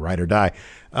 my ride or die.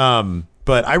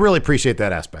 But I really appreciate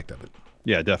that aspect of it.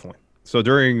 Yeah, definitely. So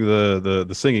during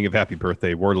the singing of Happy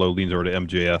Birthday, Wardlow leans over to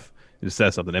MJF and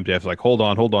says something. MJF's like, hold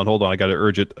on. I got an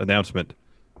urgent announcement.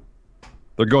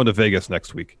 They're going to Vegas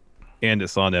next week, and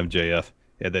it's on MJF.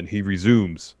 And then he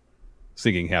resumes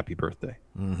singing Happy Birthday.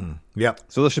 Mm-hmm. Yep.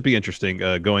 So this should be interesting,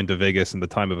 going to Vegas in the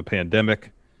time of a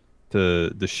pandemic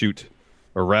to shoot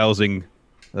a rousing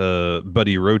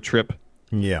buddy road trip.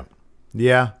 Yeah.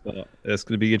 Yeah. It's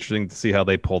going to be interesting to see how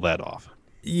they pull that off.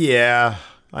 Yeah.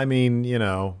 I mean,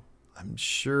 I'm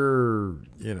sure,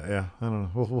 yeah, I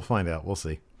don't know. We'll find out. We'll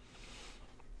see.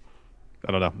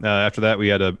 I don't know. After that, we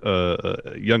had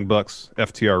a Young Bucks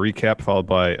FTR recap, followed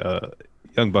by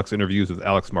Young Bucks interviews with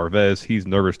Alex Marvez. He's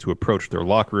nervous to approach their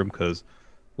locker room because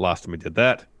last time he did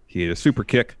that, he had a super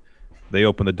kick. They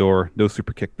opened the door. No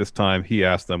super kick this time. He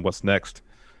asked them, what's next?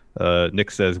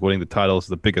 Nick says winning the title is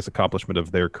the biggest accomplishment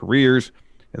of their careers,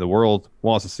 and the world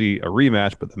wants to see a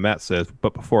rematch, but then Matt says,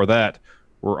 but before that,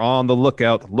 we're on the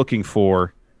lookout looking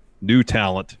for new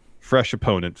talent, fresh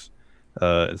opponents.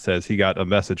 It says he got a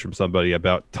message from somebody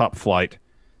about Top Flight.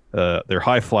 They're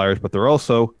high flyers, but they're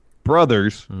also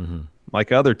brothers,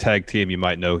 like other tag team you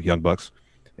might know, Young Bucks.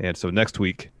 And so next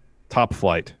week, Top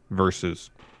Flight versus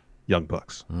Young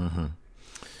Bucks. Mm-hmm.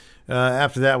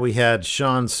 After that, we had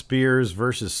Shawn Spears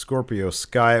versus Scorpio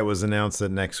Sky. It was announced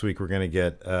that next week we're going to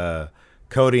get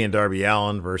Cody and Darby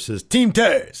Allin versus Team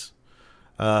Taz.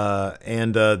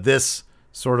 And this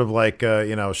sort of like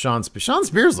Sean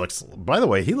Spears looks. By the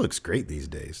way, he looks great these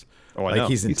days. Oh, I like know.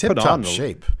 he's in tip-top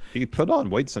shape. He put on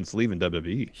weight since leaving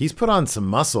WWE. He's put on some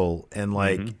muscle, and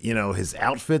his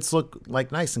outfits look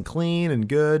like nice and clean and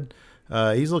good.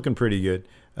 He's looking pretty good.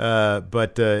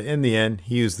 But in the end,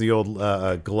 he used the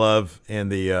old glove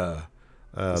and the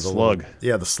slug.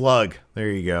 The slug. There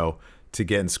you go. To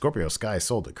get in. Scorpio Sky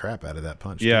sold the crap out of that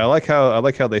punch. Yeah, too. I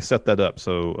like how they set that up.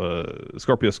 So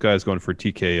Scorpio Sky is going for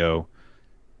TKO.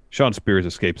 Sean Spears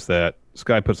escapes that.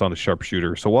 Sky puts on a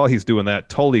sharpshooter. So while he's doing that,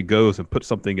 Tully goes and puts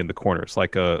something in the corner. It's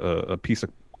like a piece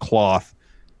of cloth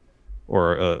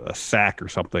or a sack or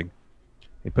something.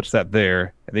 He puts that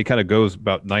there, and he kind of goes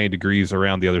about 90 degrees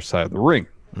around the other side of the ring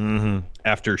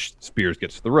after Spears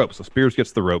gets to the ropes. So Spears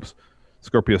gets the ropes.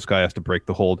 Scorpio Sky has to break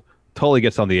the hold. Tully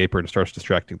gets on the apron and starts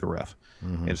distracting the ref.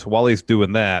 And so while he's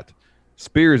doing that,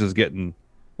 Spears is getting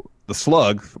the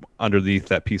slug from underneath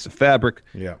that piece of fabric.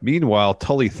 Yeah. Meanwhile,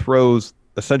 Tully throws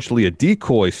essentially a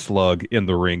decoy slug in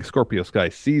the ring. Scorpio Sky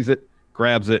sees it,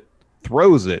 grabs it,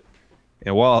 throws it,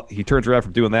 and while he turns around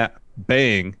from doing that,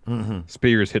 bang!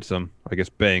 Spears hits him. I guess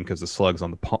bang because the slug's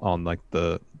on the palm.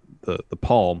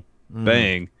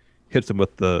 Bang! Hits him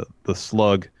with the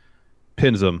slug,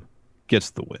 pins him, gets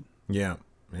the win. Yeah.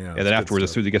 And then afterwards,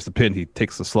 as soon as he gets the pin, he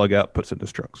takes the slug out, puts it in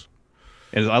his trunks.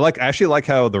 And I actually like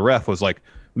how the ref was like,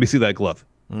 "Let me see that glove."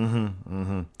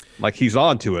 Like he's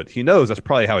on to it. He knows that's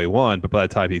probably how he won, but by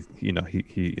the time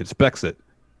he inspects it,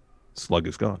 slug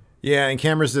is gone. Yeah, and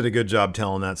cameras did a good job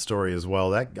telling that story as well.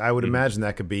 That I would imagine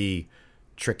that could be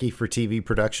tricky for TV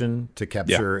production to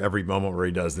capture every moment where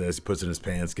he does this. He puts it in his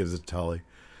pants, gives it to Tully.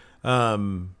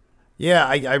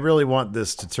 I really want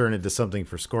this to turn into something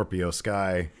for Scorpio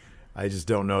Sky. I just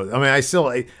don't know. I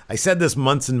mean, I said this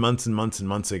months and months and months and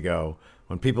months ago.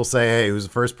 When people say, "Hey, who's the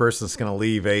first person that's going to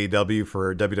leave AEW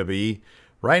for WWE?"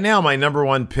 Right now, my number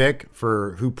one pick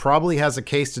for who probably has a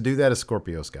case to do that is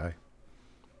Scorpio Sky.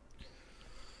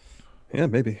 Yeah,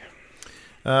 maybe.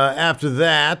 After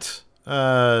that,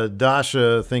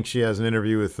 Dasha thinks she has an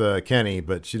interview with Kenny,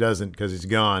 but she doesn't because he's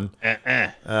gone.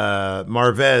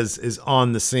 Marvez is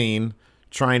on the scene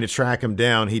trying to track him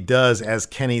down. He does as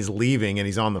Kenny's leaving, and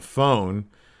he's on the phone.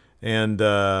 And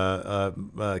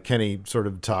Kenny sort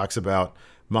of talks about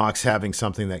Mox having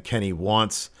something that Kenny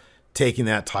wants. Taking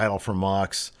that title from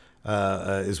Mox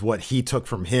is what he took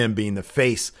from him being the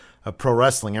face of pro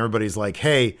wrestling. Everybody's like,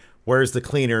 hey, where's the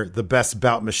cleaner, the best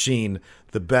bout machine,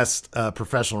 the best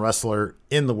professional wrestler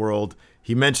in the world?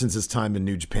 He mentions his time in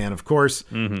New Japan, of course.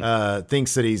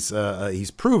 Thinks that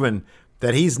he's proven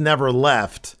that he's never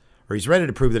left, or he's ready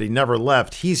to prove that he never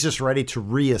left. He's just ready to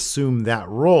reassume that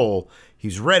role.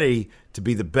 He's ready to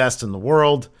be the best in the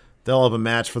world. They'll have a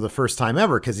match for the first time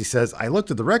ever because he says, I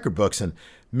looked at the record books and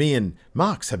me and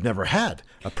Mox have never had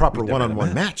a proper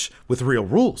one-on-one match with real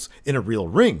rules in a real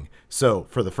ring. So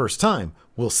for the first time,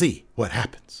 we'll see what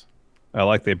happens. I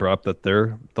like they brought up that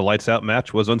the lights out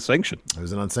match was unsanctioned. It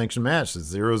was an unsanctioned match.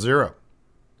 It's 0-0.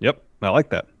 Yep. I like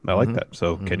that. I like that.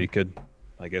 So Kenny could,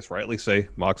 I guess, rightly say,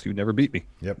 Mox, you never beat me.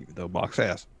 Yep. Even though Mox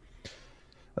has.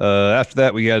 After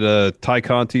that, we had Ty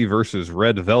Conti versus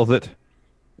Red Velvet.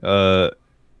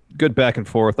 Good back and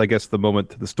forth. I guess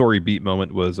the story beat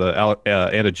moment was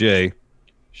Anna Jay.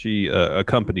 She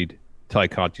accompanied Ty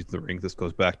Conti to the ring. This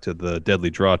goes back to the Deadly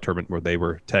Draw tournament where they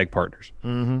were tag partners.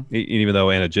 Even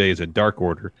though Anna Jay is in Dark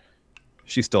Order,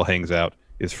 she still hangs out,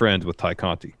 is friends with Ty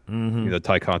Conti.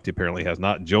 Ty Conti apparently has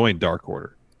not joined Dark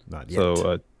Order. Not yet.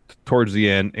 So towards the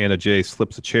end, Anna Jay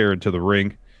slips a chair into the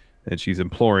ring, and she's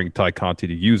imploring Ty Conti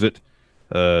to use it.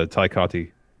 Ty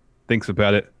Conti thinks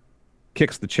about it,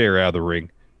 kicks the chair out of the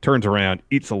ring, turns around,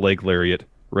 eats a leg lariat.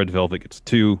 Red Velvet gets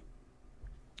 2.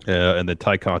 And then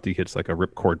Ty Conti hits like a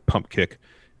ripcord pump kick,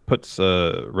 puts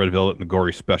Red Velvet in the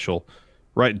gory special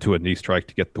right into a knee strike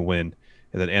to get the win.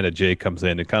 And then Anna Jay comes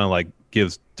in and kind of like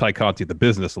gives Ty Conti the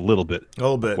business a little bit.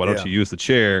 Why don't you use the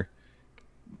chair?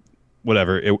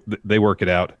 Whatever. They work it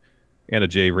out. Anna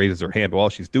Jay raises her hand. But while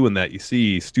she's doing that, you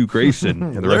see Stu Grayson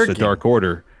and the rest of the Dark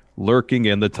Order lurking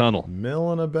in the tunnel.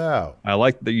 Milling about. I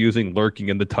like that using lurking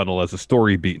in the tunnel as a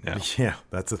story beat now. Yeah,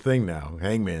 that's a thing now.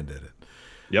 Hangman did it.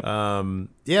 Yep.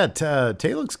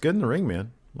 Tay looks good in the ring,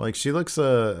 man. Like she looks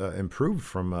improved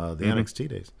from the NXT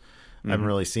days. I haven't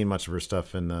really seen much of her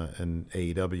stuff in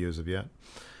AEW as of yet.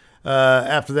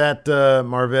 After that,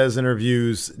 Marvez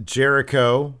interviews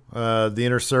Jericho, the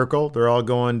Inner Circle. They're all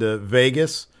going to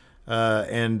Vegas.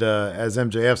 And as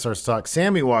MJF starts to talk,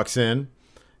 Sammy walks in.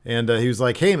 And he was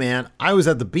like, hey, man, I was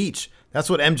at the beach.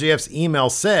 That's what MJF's email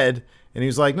said. And he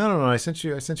was like, no, I sent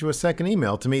you a second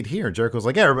email to meet here. Jericho's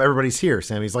like, yeah, everybody's here.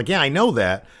 Sammy's like, yeah, I know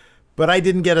that. But I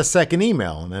didn't get a second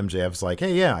email. And MJF's like,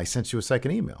 hey, yeah, I sent you a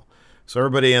second email. So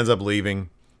everybody ends up leaving,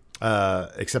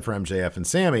 except for MJF and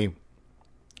Sammy.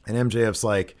 And MJF's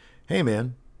like, hey,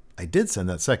 man, I did send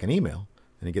that second email.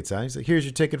 And he gets out. He's like, here's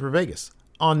your ticket for Vegas.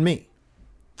 On me.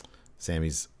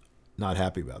 Sammy's not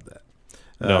happy about that.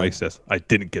 No, he says, I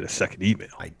didn't get a second email.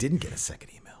 I didn't get a second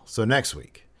email. So next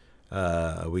week,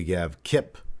 we have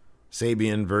Kip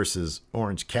Sabian versus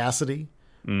Orange Cassidy.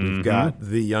 We've got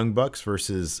the Young Bucks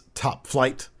versus Top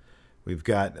Flight. We've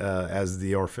got, as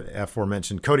the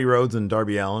aforementioned, Cody Rhodes and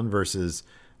Darby Allin versus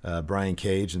Brian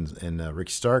Cage and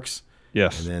Ricky Starks.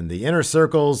 Yes. And then the Inner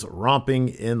Circles romping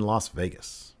in Las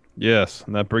Vegas. Yes,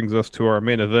 and that brings us to our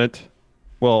main event.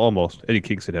 Well, almost. Eddie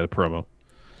Kingston had a promo.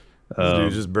 This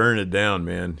dude just burned it down,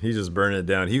 man. He's just burning it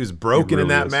down. He was broken in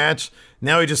that match.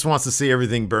 Now he just wants to see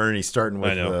everything burn. He's starting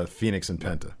with Phoenix and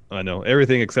Penta. I know.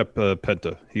 Everything except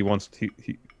Penta.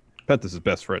 Penta's his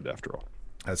best friend, after all.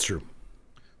 That's true.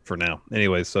 For now.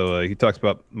 Anyway, so he talks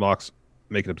about Mox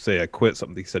making him say, I quit,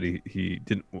 something he said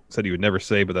he would never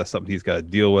say, but that's something he's got to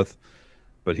deal with.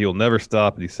 But he'll never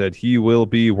stop. And he said he will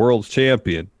be world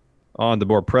champion. On to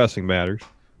more pressing matters.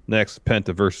 Next,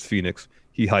 Penta versus Phoenix.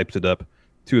 He hypes it up.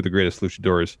 Two of the greatest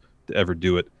luchadors to ever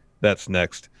do it. That's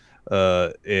next.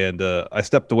 And I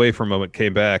stepped away for a moment,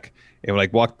 came back, and when I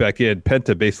walked back in,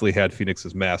 Penta basically had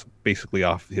Phoenix's mask basically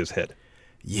off his head.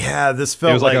 Yeah, this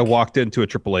felt it was like I walked into a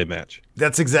AAA match.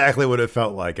 That's exactly what it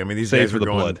felt like. I mean, these guys were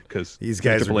going blood, because these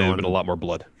guys AAA have been a lot more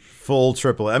blood. Full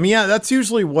AAA. I mean, yeah, that's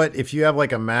usually what, if you have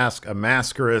like a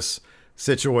masquerous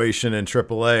situation in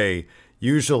AAA,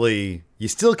 usually you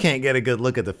still can't get a good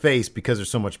look at the face because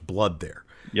there's so much blood there.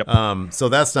 Yep. So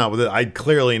that's not what I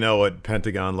clearly know what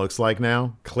Pentagon looks like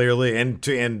now. Clearly,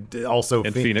 and also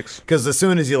Phoenix, because as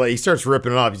soon as he starts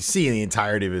ripping it off, you see the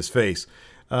entirety of his face.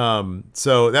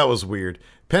 So that was weird.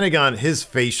 Pentagon, his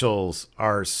facials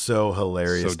are so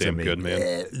hilarious. So damn to me. good,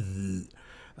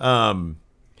 man.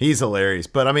 He's hilarious.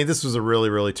 But I mean, this was a really,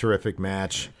 really terrific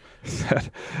match.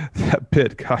 That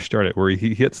bit, gosh darn it, where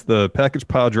he hits the package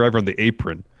pile driver on the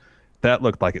apron. That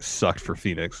looked like it sucked for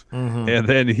Phoenix. Mm-hmm. And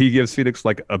then he gives Phoenix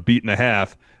like a beat and a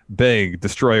half. Bang,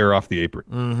 destroyer off the apron.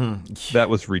 Mm-hmm. That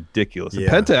was ridiculous.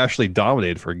 Yeah. And Penta actually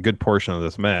dominated for a good portion of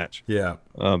this match. Yeah.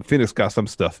 Phoenix got some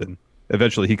stuff in.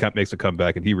 Eventually, he makes a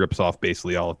comeback, and he rips off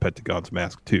basically all of Pentagon's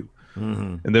mask, too.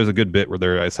 Mm-hmm. And there's a good bit where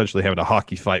they're essentially having a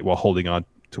hockey fight while holding on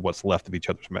to what's left of each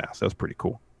other's masks. That was pretty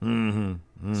cool. Mm-hmm.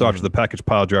 Mm-hmm. So after the package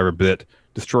pile driver bit,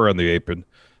 destroyer on the apron,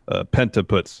 Penta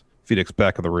puts Phoenix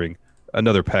back in the ring.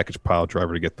 Another package pile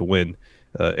driver to get the win.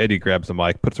 Eddie grabs the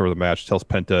mic, puts over the match, tells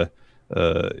Penta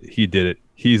he did it.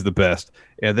 He's the best.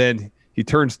 And then he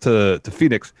turns to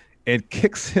Phoenix and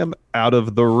kicks him out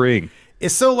of the ring.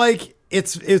 It's so like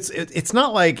it's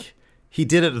not like he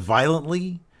did it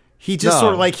violently. He just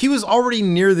sort of like he was already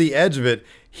near the edge of it.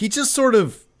 He just sort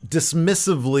of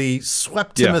dismissively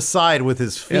swept him aside with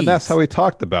his feet. And that's how he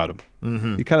talked about him.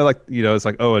 Mm-hmm. He kind of like, it's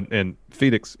like, oh, and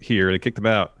Phoenix here, and he kicked him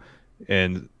out.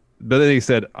 But then he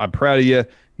said, I'm proud of you.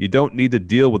 You don't need to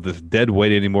deal with this dead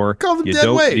weight anymore. Call him you dead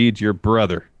don't weight. need your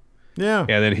brother. Yeah.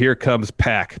 And then here comes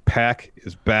Pac. Pac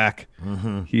is back.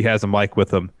 Mm-hmm. He has a mic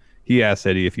with him. He asked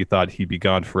Eddie if he thought he'd be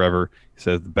gone forever. He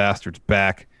says the bastard's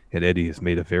back, and Eddie has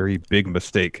made a very big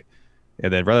mistake.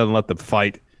 And then rather than let them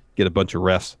fight, get a bunch of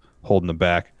refs holding them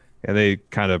back, and they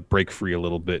kind of break free a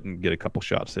little bit and get a couple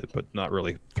shots hit, but not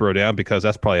really throw down, because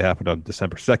that's probably happened on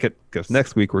December 2nd, because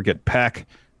next week we're getting Pac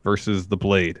versus the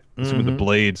Blade. Assuming the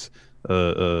Blade's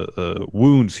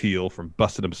wounds heal from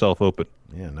busting himself open.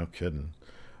 Yeah, no kidding.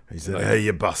 He said, hey,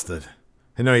 you bastard.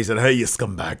 No, he said, hey, you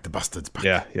scumbag. The bastard's back.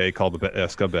 Yeah, he called the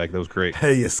scumbag. That was great.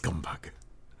 Hey, you scumbag.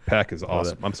 Pac is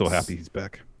awesome. I'm so happy he's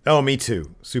back. Oh, me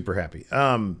too. Super happy.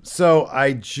 So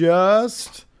I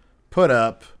just put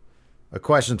up a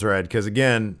question thread because,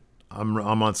 again, I'm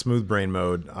on smooth brain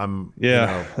mode.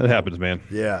 That happens, man.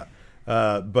 Yeah.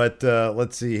 But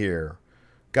let's see here.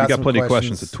 We got plenty of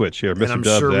questions at Twitch here. Mr.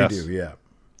 Dubs sure asks, we do,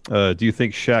 yeah. Do you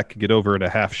think Shaq could get over in a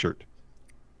half shirt?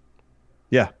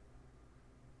 Yeah.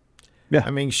 Yeah.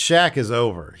 I mean, Shaq is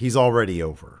over. He's already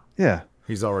over. Yeah.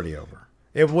 He's already over.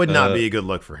 It would not be a good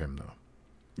look for him, though.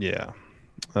 Yeah.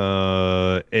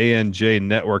 ANJ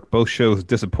Network, both shows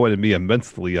disappointed me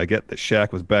immensely. I get that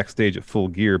Shaq was backstage at Full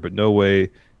Gear, but no way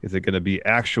is it going to be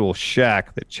actual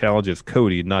Shaq that challenges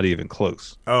Cody, not even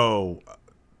close. Oh,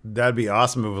 that'd be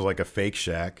awesome if it was like a fake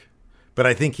Shaq. But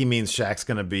I think he means Shaq's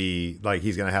going to be, like,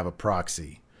 he's going to have a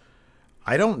proxy.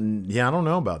 I don't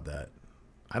know about that.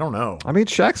 I don't know. I mean,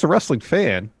 Shaq's a wrestling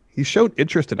fan. He showed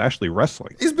interest in actually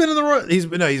wrestling. He's been in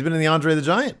the Andre the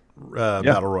Giant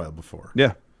Battle Royal before.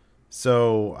 Yeah.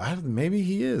 So maybe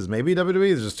he is. Maybe WWE.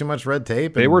 There's just too much red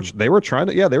tape. They were trying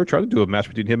to do a match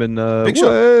between him and Big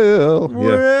Show.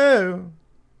 Yeah.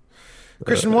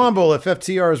 Christian Womble, if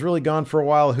FTR has really gone for a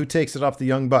while, who takes it off the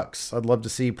Young Bucks? I'd love to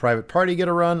see Private Party get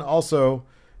a run. Also,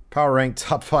 Power Rank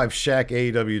top 5 Shaq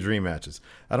AEW Dream matches.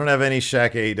 I don't have any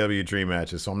Shaq AEW Dream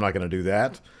matches, so I'm not going to do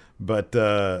that. But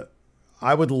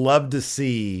I would love to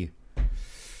see.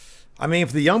 I mean,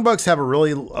 if the Young Bucks have a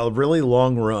really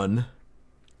long run,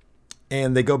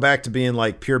 and they go back to being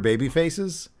like pure baby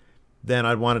faces, then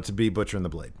I'd want it to be Butcher and the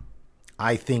Blade.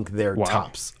 I think they're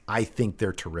tops. I think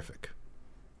they're terrific.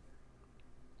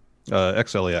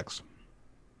 XLEX.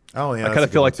 Oh yeah, I kind of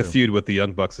feel like the feud with the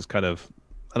Young Bucks is kind of,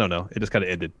 I don't know, it just kind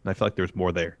of ended. I feel like there's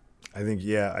more there. I think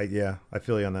I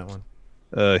feel you on that one.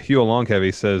 Hugh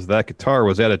Longheavy says that guitar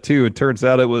was added too, and turns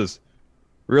out it was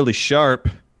really sharp.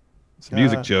 It's a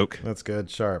music joke. That's good.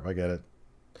 Sharp. I get it.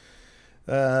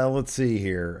 Let's see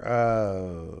here.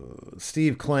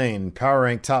 Steve Klain, Power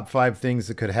Rank top 5 things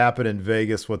that could happen in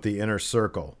Vegas with the Inner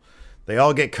Circle. They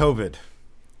all get COVID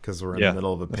because we're in the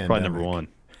middle of a pandemic. Probably number one.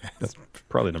 That's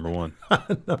probably number one.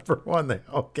 Number one, they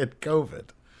all get COVID.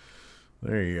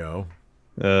 There you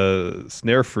go.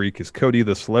 Snare Freak, is Cody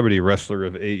the celebrity wrestler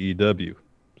of AEW?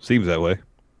 Seems that way.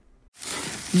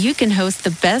 You can host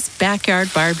the best backyard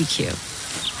barbecue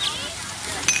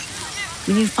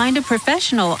when you find a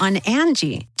professional on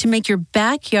Angie to make your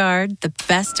backyard the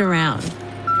best around.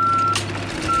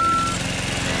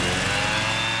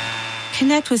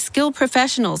 Connect with skilled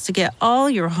professionals to get all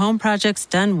your home projects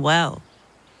done well.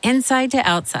 Inside to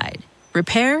outside,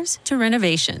 repairs to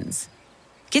renovations.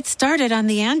 Get started on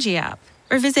the Angie app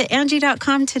or visit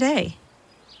Angie.com today.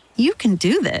 You can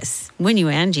do this when you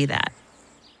Angie that.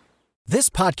 This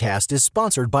podcast is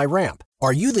sponsored by Ramp.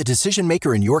 Are you the decision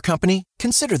maker in your company?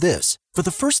 Consider this. For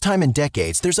the first time in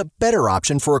decades, there's a better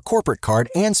option for a corporate card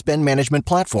and spend management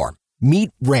platform. Meet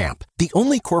Ramp, the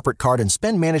only corporate card and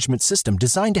spend management system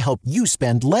designed to help you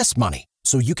spend less money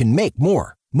so you can make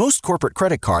more. Most corporate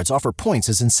credit cards offer points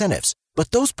as incentives,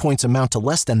 but those points amount to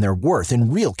less than their worth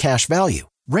in real cash value.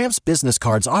 Ramp's business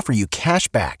cards offer you cash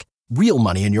back, real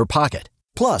money in your pocket.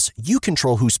 Plus, you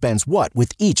control who spends what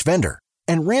with each vendor.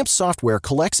 And Ramp's software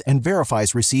collects and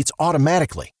verifies receipts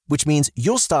automatically, which means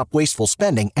you'll stop wasteful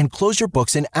spending and close your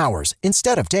books in hours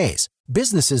instead of days.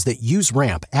 Businesses that use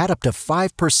Ramp add up to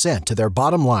 5% to their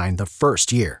bottom line the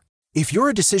first year. If you're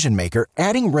a decision maker,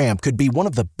 adding Ramp could be one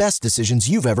of the best decisions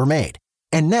you've ever made.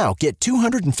 And now get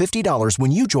 $250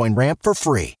 when you join Ramp for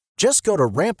free. Just go to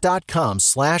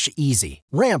ramp.com/easy.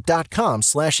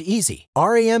 Ramp.com/easy.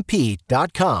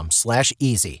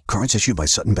 RAMP.com/easy. Cards issued by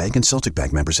Sutton Bank and Celtic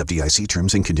Bank, members FDIC.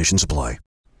 Terms and conditions apply.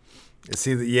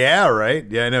 See, yeah, right.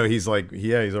 Yeah, I know. He's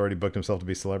he's already booked himself to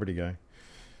be celebrity guy.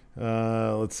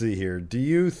 Let's see here. Do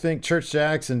you think Church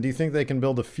Jackson? Do you think they can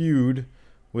build a feud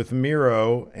with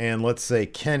Miro and let's say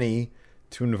Kenny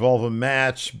to involve a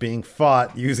match being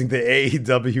fought using the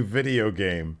AEW video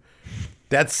game?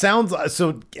 That sounds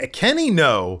so. Kenny,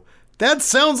 no. That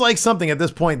sounds like something at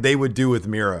this point they would do with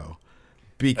Miro,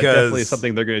 because that's definitely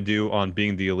something they're going to do on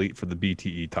Being the Elite for the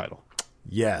BTE title.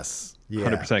 Yes,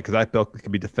 100%, because that belt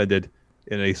can be defended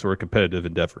in a sort of competitive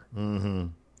endeavor.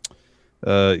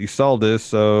 Mm-hmm. You saw this,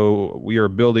 so we are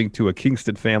building to a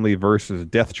Kingston family versus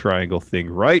Death Triangle thing,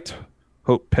 right?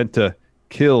 Hope Penta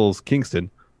kills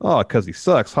Kingston. Oh, because he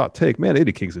sucks. Hot take, man.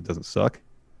 Eddie Kingston doesn't suck.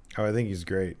 Oh, I think he's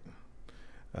great.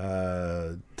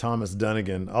 Thomas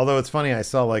Dunnigan. Although it's funny, I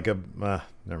saw like a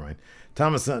never mind.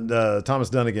 Thomas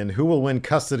Dunnigan. Who will win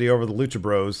custody over the Lucha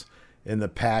Bros in the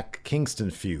Pac Kingston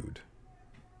feud?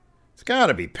 It's got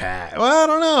to be Pac. Well, I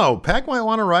don't know. Pac might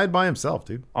want to ride by himself,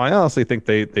 dude. I honestly think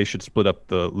they should split up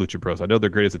the Lucha Bros. I know they're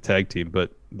great as a tag team,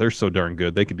 but they're so darn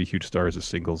good. They could be huge stars as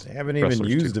singles. They haven't even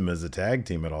used them as a tag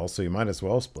team at all, so you might as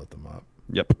well split them up.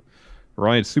 Yep.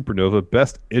 Ryan Supernova,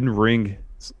 best in-ring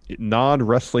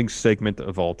non-wrestling segment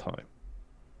of all time.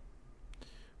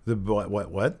 The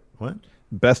what?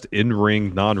 Best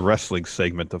in-ring non-wrestling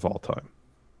segment of all time.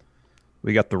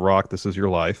 We got The Rock, This Is Your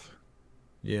Life.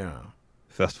 Yeah.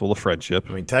 Festival of Friendship.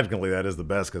 I mean, technically that is the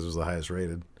best because it was the highest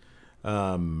rated.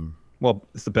 Well,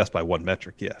 it's the best by one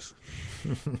metric, yes.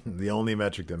 The only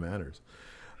metric that matters.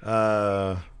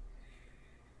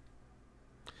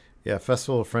 Yeah,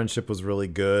 Festival of Friendship was really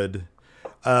good.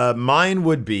 Mine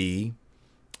would be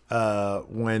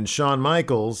when Shawn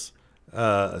Michaels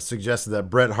suggested that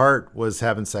Bret Hart was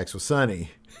having sex with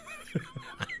Sonny.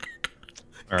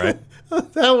 All right.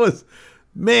 That was,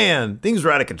 man, things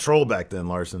were out of control back then,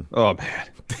 Larson. Oh, man.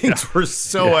 Things were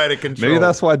so out of control. Maybe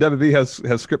that's why WB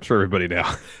has scripts for everybody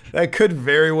now. That could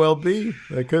very well be.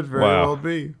 Well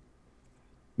be.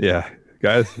 Yeah.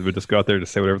 Guys would just go out there to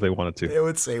say whatever they wanted to. They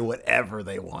would say whatever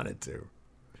they wanted to.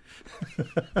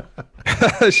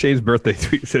 Shane's birthday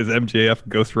tweet says MJF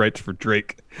ghost rights for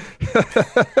Drake.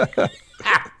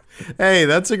 Hey,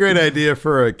 that's a great idea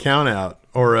for a count out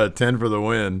or a 10 for the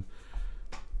win.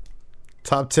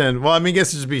 Top 10. Well, I mean, I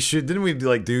guess it should be shoot. Didn't we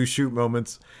do shoot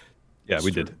moments? Yeah,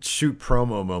 we did. Shoot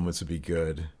promo moments would be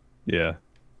good. Yeah.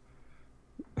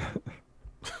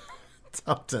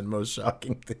 Top 10 most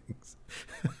shocking things.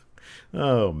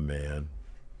 Oh, man.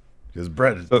 Because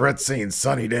Brett's seeing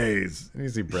sunny days. You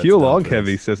see Brett's Hugh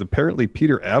Longheavy says apparently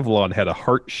Peter Avalon had a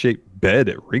heart-shaped bed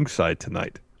at ringside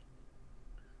tonight.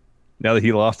 Now that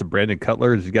he lost to Brandon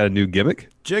Cutler, has he got a new gimmick?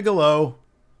 Gigolo.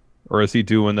 Or is he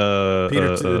doing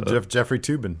Jeffrey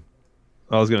Toobin?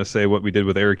 I was going to say what we did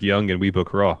with Eric Young and We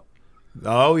Book Raw.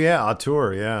 Oh, yeah.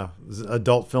 Auteur, yeah.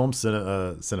 Adult film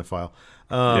cinephile.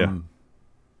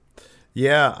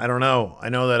 Yeah, I don't know. I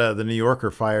know that the New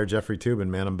Yorker fired Jeffrey Toobin,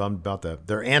 man. I'm bummed about that.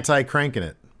 They're anti-cranking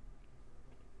it.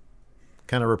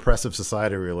 Kind of repressive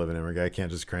society we're living in where a guy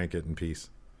can't just crank it in peace.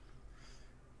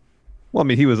 Well, I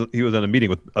mean, he was in a meeting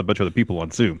with a bunch of other people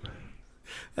on Zoom.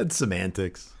 That's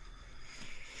semantics.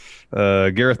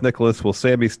 Gareth Nicholas, will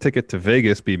Sammy's ticket to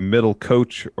Vegas be middle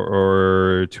coach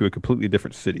or to a completely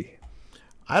different city?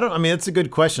 I mean, it's a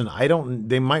good question.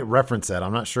 They might reference that.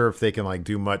 I'm not sure if they can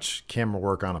do much camera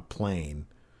work on a plane.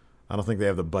 I don't think they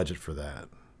have the budget for that.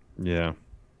 Yeah.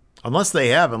 Unless they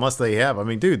have. I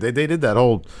mean, dude, they did that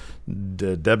whole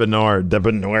debonair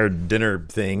dinner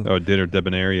thing. Oh, dinner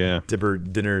debonair, yeah.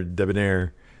 Dinner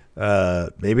debonair.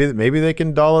 Maybe they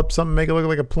can doll up something, make it look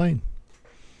like a plane.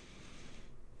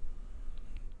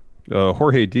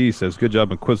 Jorge D says, good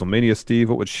job in Quizzlemania, Steve.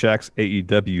 What would Shaq's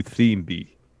AEW theme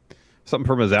be? Something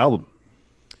from his album.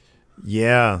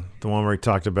 Yeah, the one where he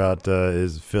talked about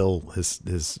his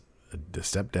stepdad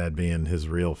being his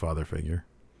real father figure.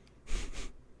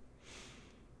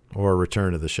 Or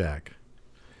Return to the Shack.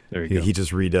 There you go. He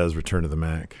just redoes Return to the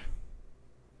Mac.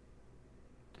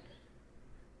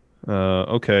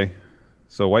 Okay.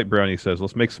 So White Brownie says,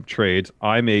 let's make some trades.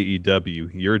 I'm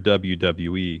AEW. You're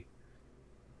WWE.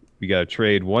 We got to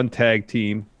trade one tag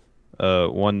team,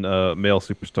 one male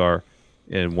superstar,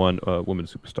 and one woman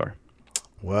superstar.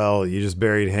 Well, you just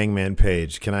buried Hangman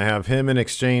Page. Can I have him in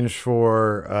exchange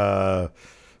for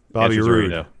Bobby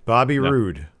Roode? No. Bobby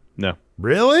Roode. No.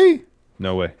 Really?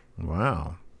 No way.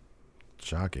 Wow.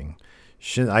 Shocking.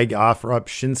 I offer up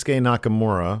Shinsuke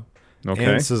Nakamura and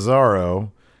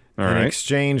Cesaro in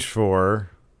exchange for...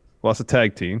 Well, that's a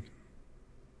tag team.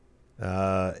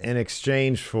 In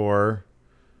exchange for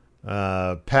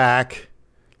Pac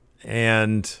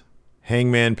and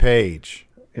Hangman Page.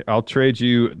 I'll trade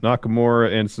you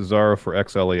Nakamura and Cesaro for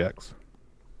XLEX.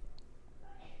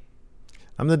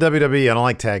 I'm the WWE. I don't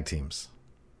like tag teams.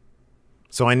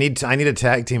 So I need a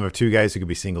tag team of two guys who could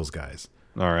be singles guys.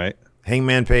 All right.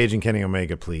 Hangman Page and Kenny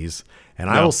Omega, please. And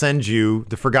I will send you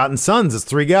the Forgotten Sons. It's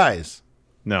three guys.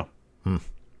 No.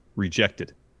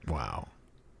 Rejected. Wow.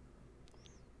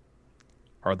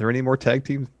 Are there any more tag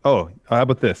teams? Oh, how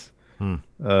about this?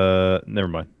 Never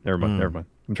mind.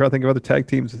 I'm trying to think of other tag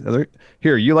teams.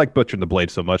 Here, you like Butcher and the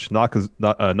Blade so much. Nakamura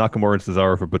and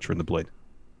Cesaro for Butcher and the Blade.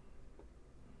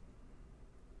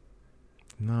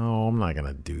 No, I'm not going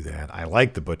to do that. I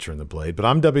like the Butcher and the Blade, but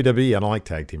I'm WWE. I don't like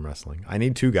tag team wrestling. I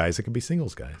need two guys that could be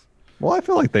singles guys. Well, I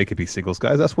feel like they could be singles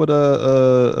guys. That's what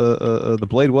the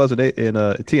Blade was in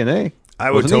TNA.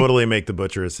 I would totally make the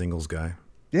Butcher a singles guy.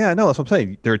 Yeah, I know. That's what I'm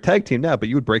saying. They're a tag team now, but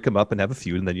you would break them up and have a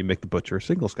feud, and then you make the Butcher a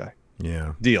singles guy.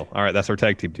 Yeah. Deal. All right, that's our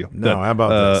tag team deal. No, how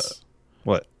about this?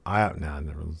 What?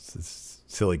 It's a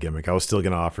silly gimmick. I was still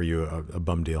going to offer you a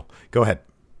bum deal. Go ahead.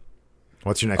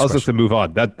 What's your next question? I was just going to move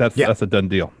on. That's a done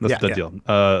deal. That's a done deal.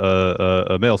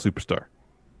 A male superstar.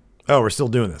 Oh, we're still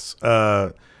doing this.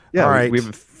 All right.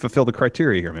 We've fulfilled the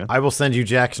criteria here, man. I will send you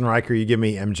Jackson Riker. You give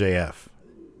me MJF.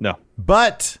 No.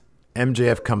 But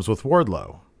MJF comes with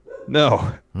Wardlow.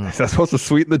 No. Is that supposed to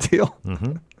sweeten the deal?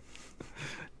 Mm-hmm.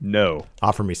 No.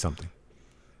 Offer me something.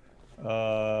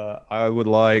 I would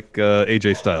like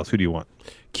AJ Styles. Who do you want?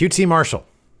 QT Marshall.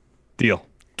 Deal.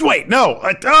 Wait, no.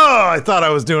 I thought I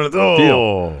was doing it. Oh. Deal.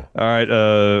 All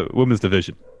right. Women's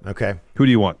division. Okay. Who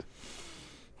do you want?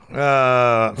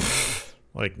 Like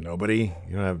nobody.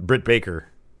 You know, Britt Baker.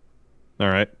 All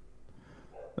right.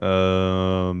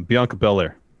 Bianca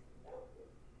Belair.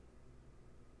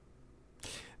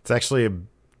 It's actually a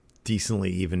decently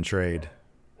even trade.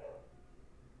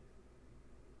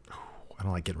 I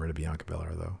don't like getting rid of Bianca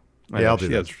Belair, though. Yeah, I'll do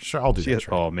that. Sure, I'll do that.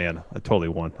 Oh, man. I totally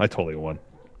won.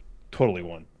 Totally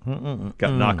won.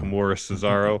 Got Nakamura,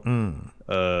 Cesaro,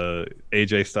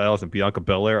 AJ Styles, and Bianca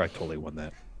Belair. I totally won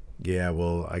that. Yeah,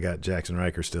 well, I got Jackson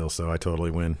Riker still, so I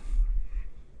totally win.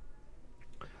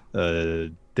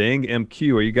 Dang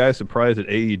MQ, are you guys surprised that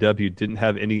AEW didn't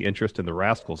have any interest in the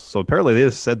Rascals? So apparently they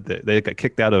just said that they got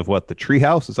kicked out of the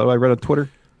Treehouse? Is that what I read on Twitter?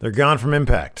 They're gone from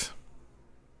Impact.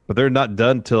 But they're not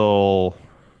done till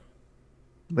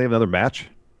they have another match?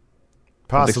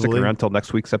 Possibly. They stick around until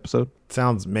next week's episode?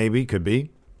 Sounds maybe, could be.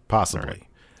 Possibly. Right.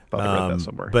 Thought I read that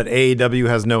somewhere. But AEW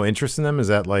has no interest in them? Is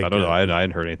that like... I don't know. I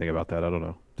hadn't heard anything about that. I don't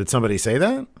know. Did somebody say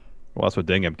that? Well, that's what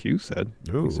Dang MQ said.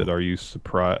 Ooh. He said, "Are you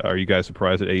guys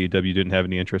surprised that AEW didn't have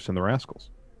any interest in the Rascals?"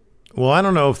 Well, I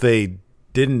don't know if they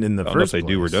didn't in the first place. I don't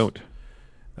know if they do or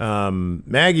don't.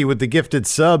 Maggie with the gifted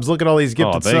subs. Look at all these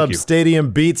gifted subs. You.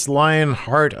 Stadium Beats,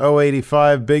 Lionheart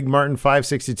 085, Big Martin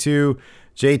 562,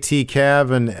 JT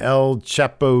Cav, and El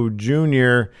Chapo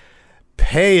Jr.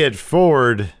 Pay it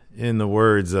forward, in the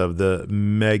words of the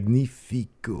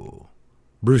Magnifico.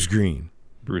 Bruce Green.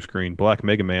 Black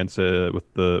Mega Man said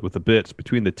with the bits,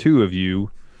 between the two of you,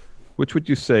 which would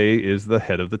you say is the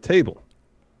head of the table?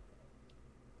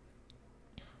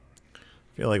 I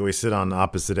feel like we sit on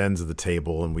opposite ends of the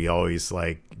table and we always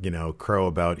crow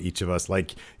about each of us.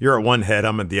 Like, you're at one head,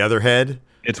 I'm at the other head.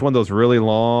 It's one of those really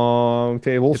long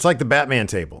tables. It's like the Batman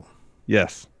table.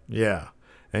 Yes. Yeah.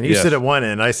 And you sit at one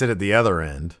end, I sit at the other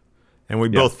end, and we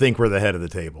both think we're the head of the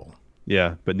table.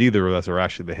 Yeah, but neither of us are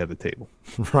actually the head of the table.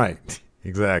 Right.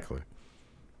 Exactly.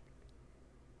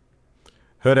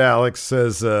 Hood Alex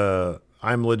says,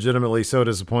 I'm legitimately so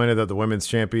disappointed that the women's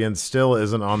champion still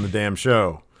isn't on the damn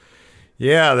show.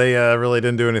 Yeah, they really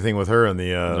didn't do anything with her in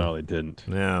the no, they didn't.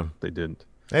 Yeah. They didn't.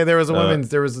 Hey, there was a women's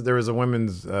there was a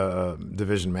women's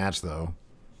division match though.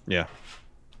 Yeah.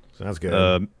 Sounds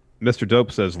good. Mr.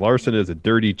 Dope says Larson is a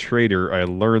dirty traitor. I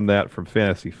learned that from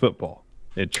fantasy football.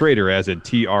 And traitor as in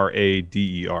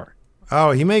TRADER.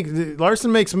 Oh,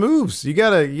 Larson makes moves. You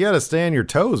gotta stay on your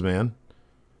toes, man.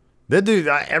 That dude,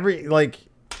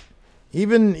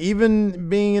 even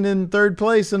being in third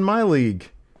place in my league,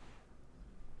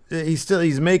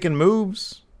 he's making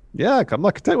moves. Yeah, I'm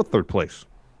not content with third place.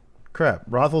 Crap,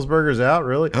 Roethlisberger's out,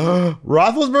 really?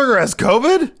 Roethlisberger has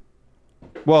COVID?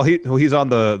 Well, he's on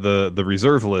the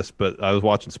reserve list, but I was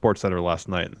watching SportsCenter last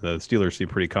night. The Steelers seem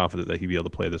pretty confident that he'd be able to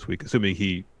play this week, assuming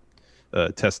he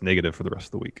tests negative for the rest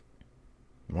of the week.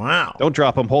 Wow. Don't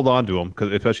drop him. Hold on to him,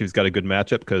 especially if he's got a good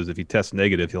matchup, because if he tests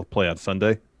negative, he'll play on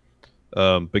Sunday.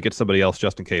 But get somebody else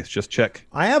just in case. Just check.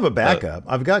 I have a backup.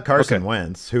 I've got Carson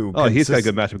Wentz, who... Oh, he's got a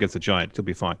good matchup against the Giants. He'll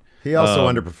be fine. He also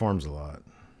underperforms a lot.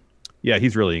 Yeah,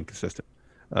 he's really inconsistent.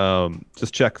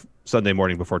 Just check Sunday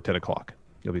morning before 10 o'clock.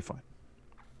 You'll be fine.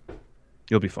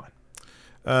 You'll be fine.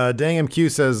 Dang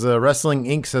MQ says, Wrestling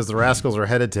Inc. says the Rascals are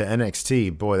headed to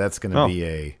NXT. Boy, that's going to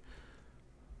be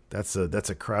that's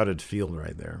a crowded field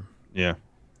right there. Yeah.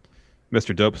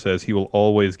 Mr. Dope says he will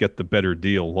always get the better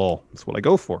deal. Lol. That's what I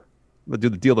go for. I'm going to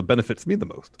do the deal that benefits me the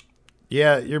most.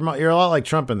 Yeah, you're a lot like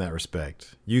Trump in that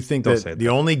respect. You think that the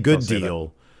only good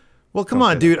deal... Well, come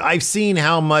on, dude. I've seen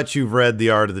how much you've read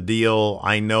The Art of the Deal.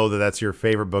 I know that that's your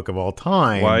favorite book of all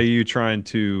time. Why are you trying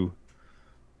to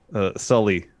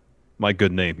sully my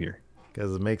good name here?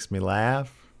 Because it makes me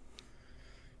laugh.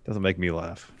 Doesn't make me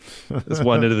laugh. It's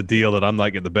one end of the deal that I'm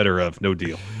not getting the better of. No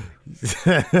deal.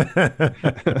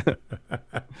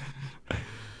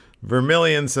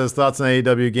 Vermilion says, thoughts on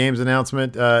AEW Games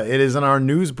announcement. It is in our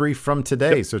news brief from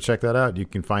today, so check that out. You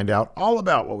can find out all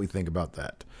about what we think about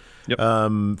that. Yep.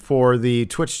 For the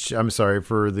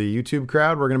for the YouTube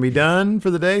crowd, we're going to be done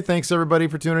for the day. Thanks, everybody,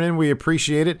 for tuning in. We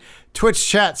appreciate it. Twitch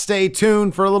chat, stay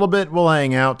tuned for a little bit. We'll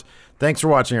hang out. Thanks for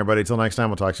watching, everybody. Till next time,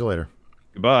 we'll talk to you later.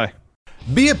 Goodbye.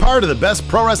 Be a part of the best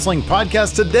pro wrestling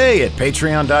podcast today at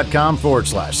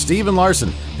patreon.com/Steven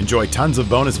Larson. Enjoy tons of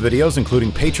bonus videos,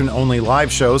 including patron-only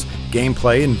live shows,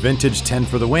 gameplay, and vintage 10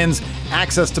 for the wins,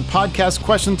 access to podcast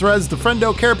question threads, the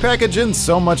Friendo Care Package, and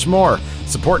so much more.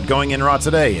 Support Going In Raw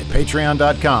today at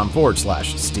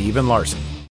patreon.com/Steven Larson.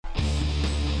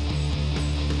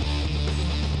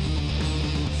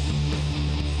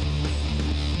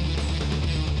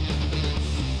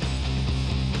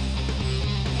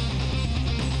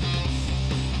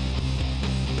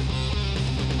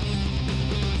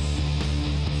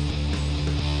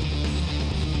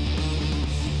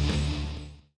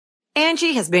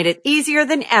 Angie has made it easier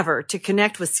than ever to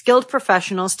connect with skilled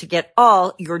professionals to get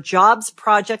all your jobs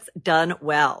projects done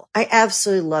well. I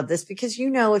absolutely love this because,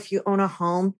 if you own a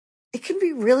home, it can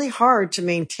be really hard to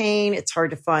maintain. It's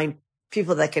hard to find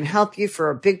people that can help you for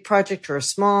a big project or a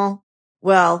small.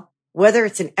 Well, whether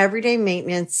it's in everyday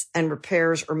maintenance and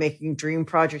repairs or making dream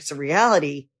projects a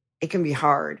reality, it can be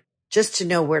hard just to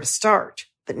know where to start.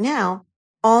 But now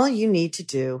all you need to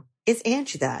do is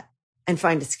Angie that. and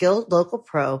find a skilled local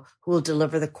pro who will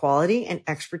deliver the quality and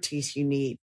expertise you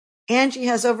need. Angie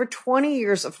has over 20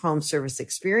 years of home service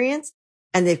experience,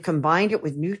 and they've combined it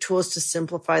with new tools to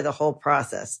simplify the whole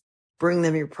process. Bring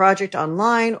them your project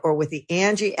online or with the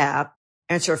Angie app,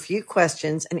 answer a few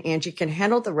questions, and Angie can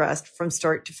handle the rest from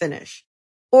start to finish.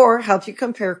 Or help you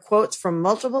compare quotes from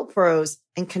multiple pros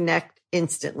and connect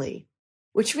instantly,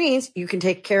 which means you can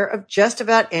take care of just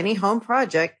about any home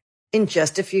project in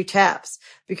just a few taps.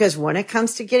 Because when it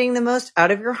comes to getting the most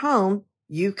out of your home,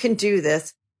 you can do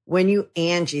this when you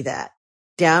Angie that.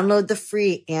 Download the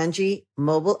free Angie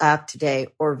mobile app today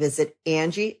or visit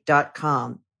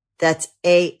Angie.com. That's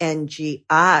ANGI.com.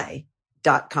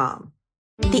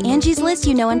 The Angie's List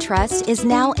you know and trust is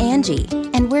now Angie,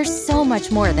 and we're so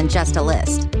much more than just a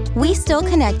list. We still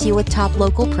connect you with top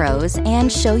local pros and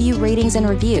show you ratings and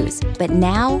reviews, but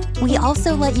now we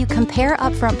also let you compare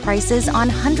upfront prices on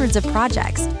hundreds of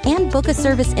projects and book a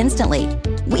service instantly.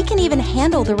 We can even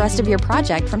handle the rest of your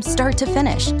project from start to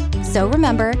finish. So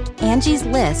remember, Angie's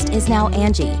List is now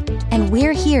Angie, and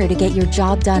we're here to get your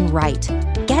job done right.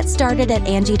 Get started at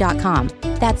Angie.com.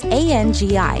 That's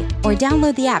ANGI, or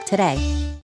download the app today.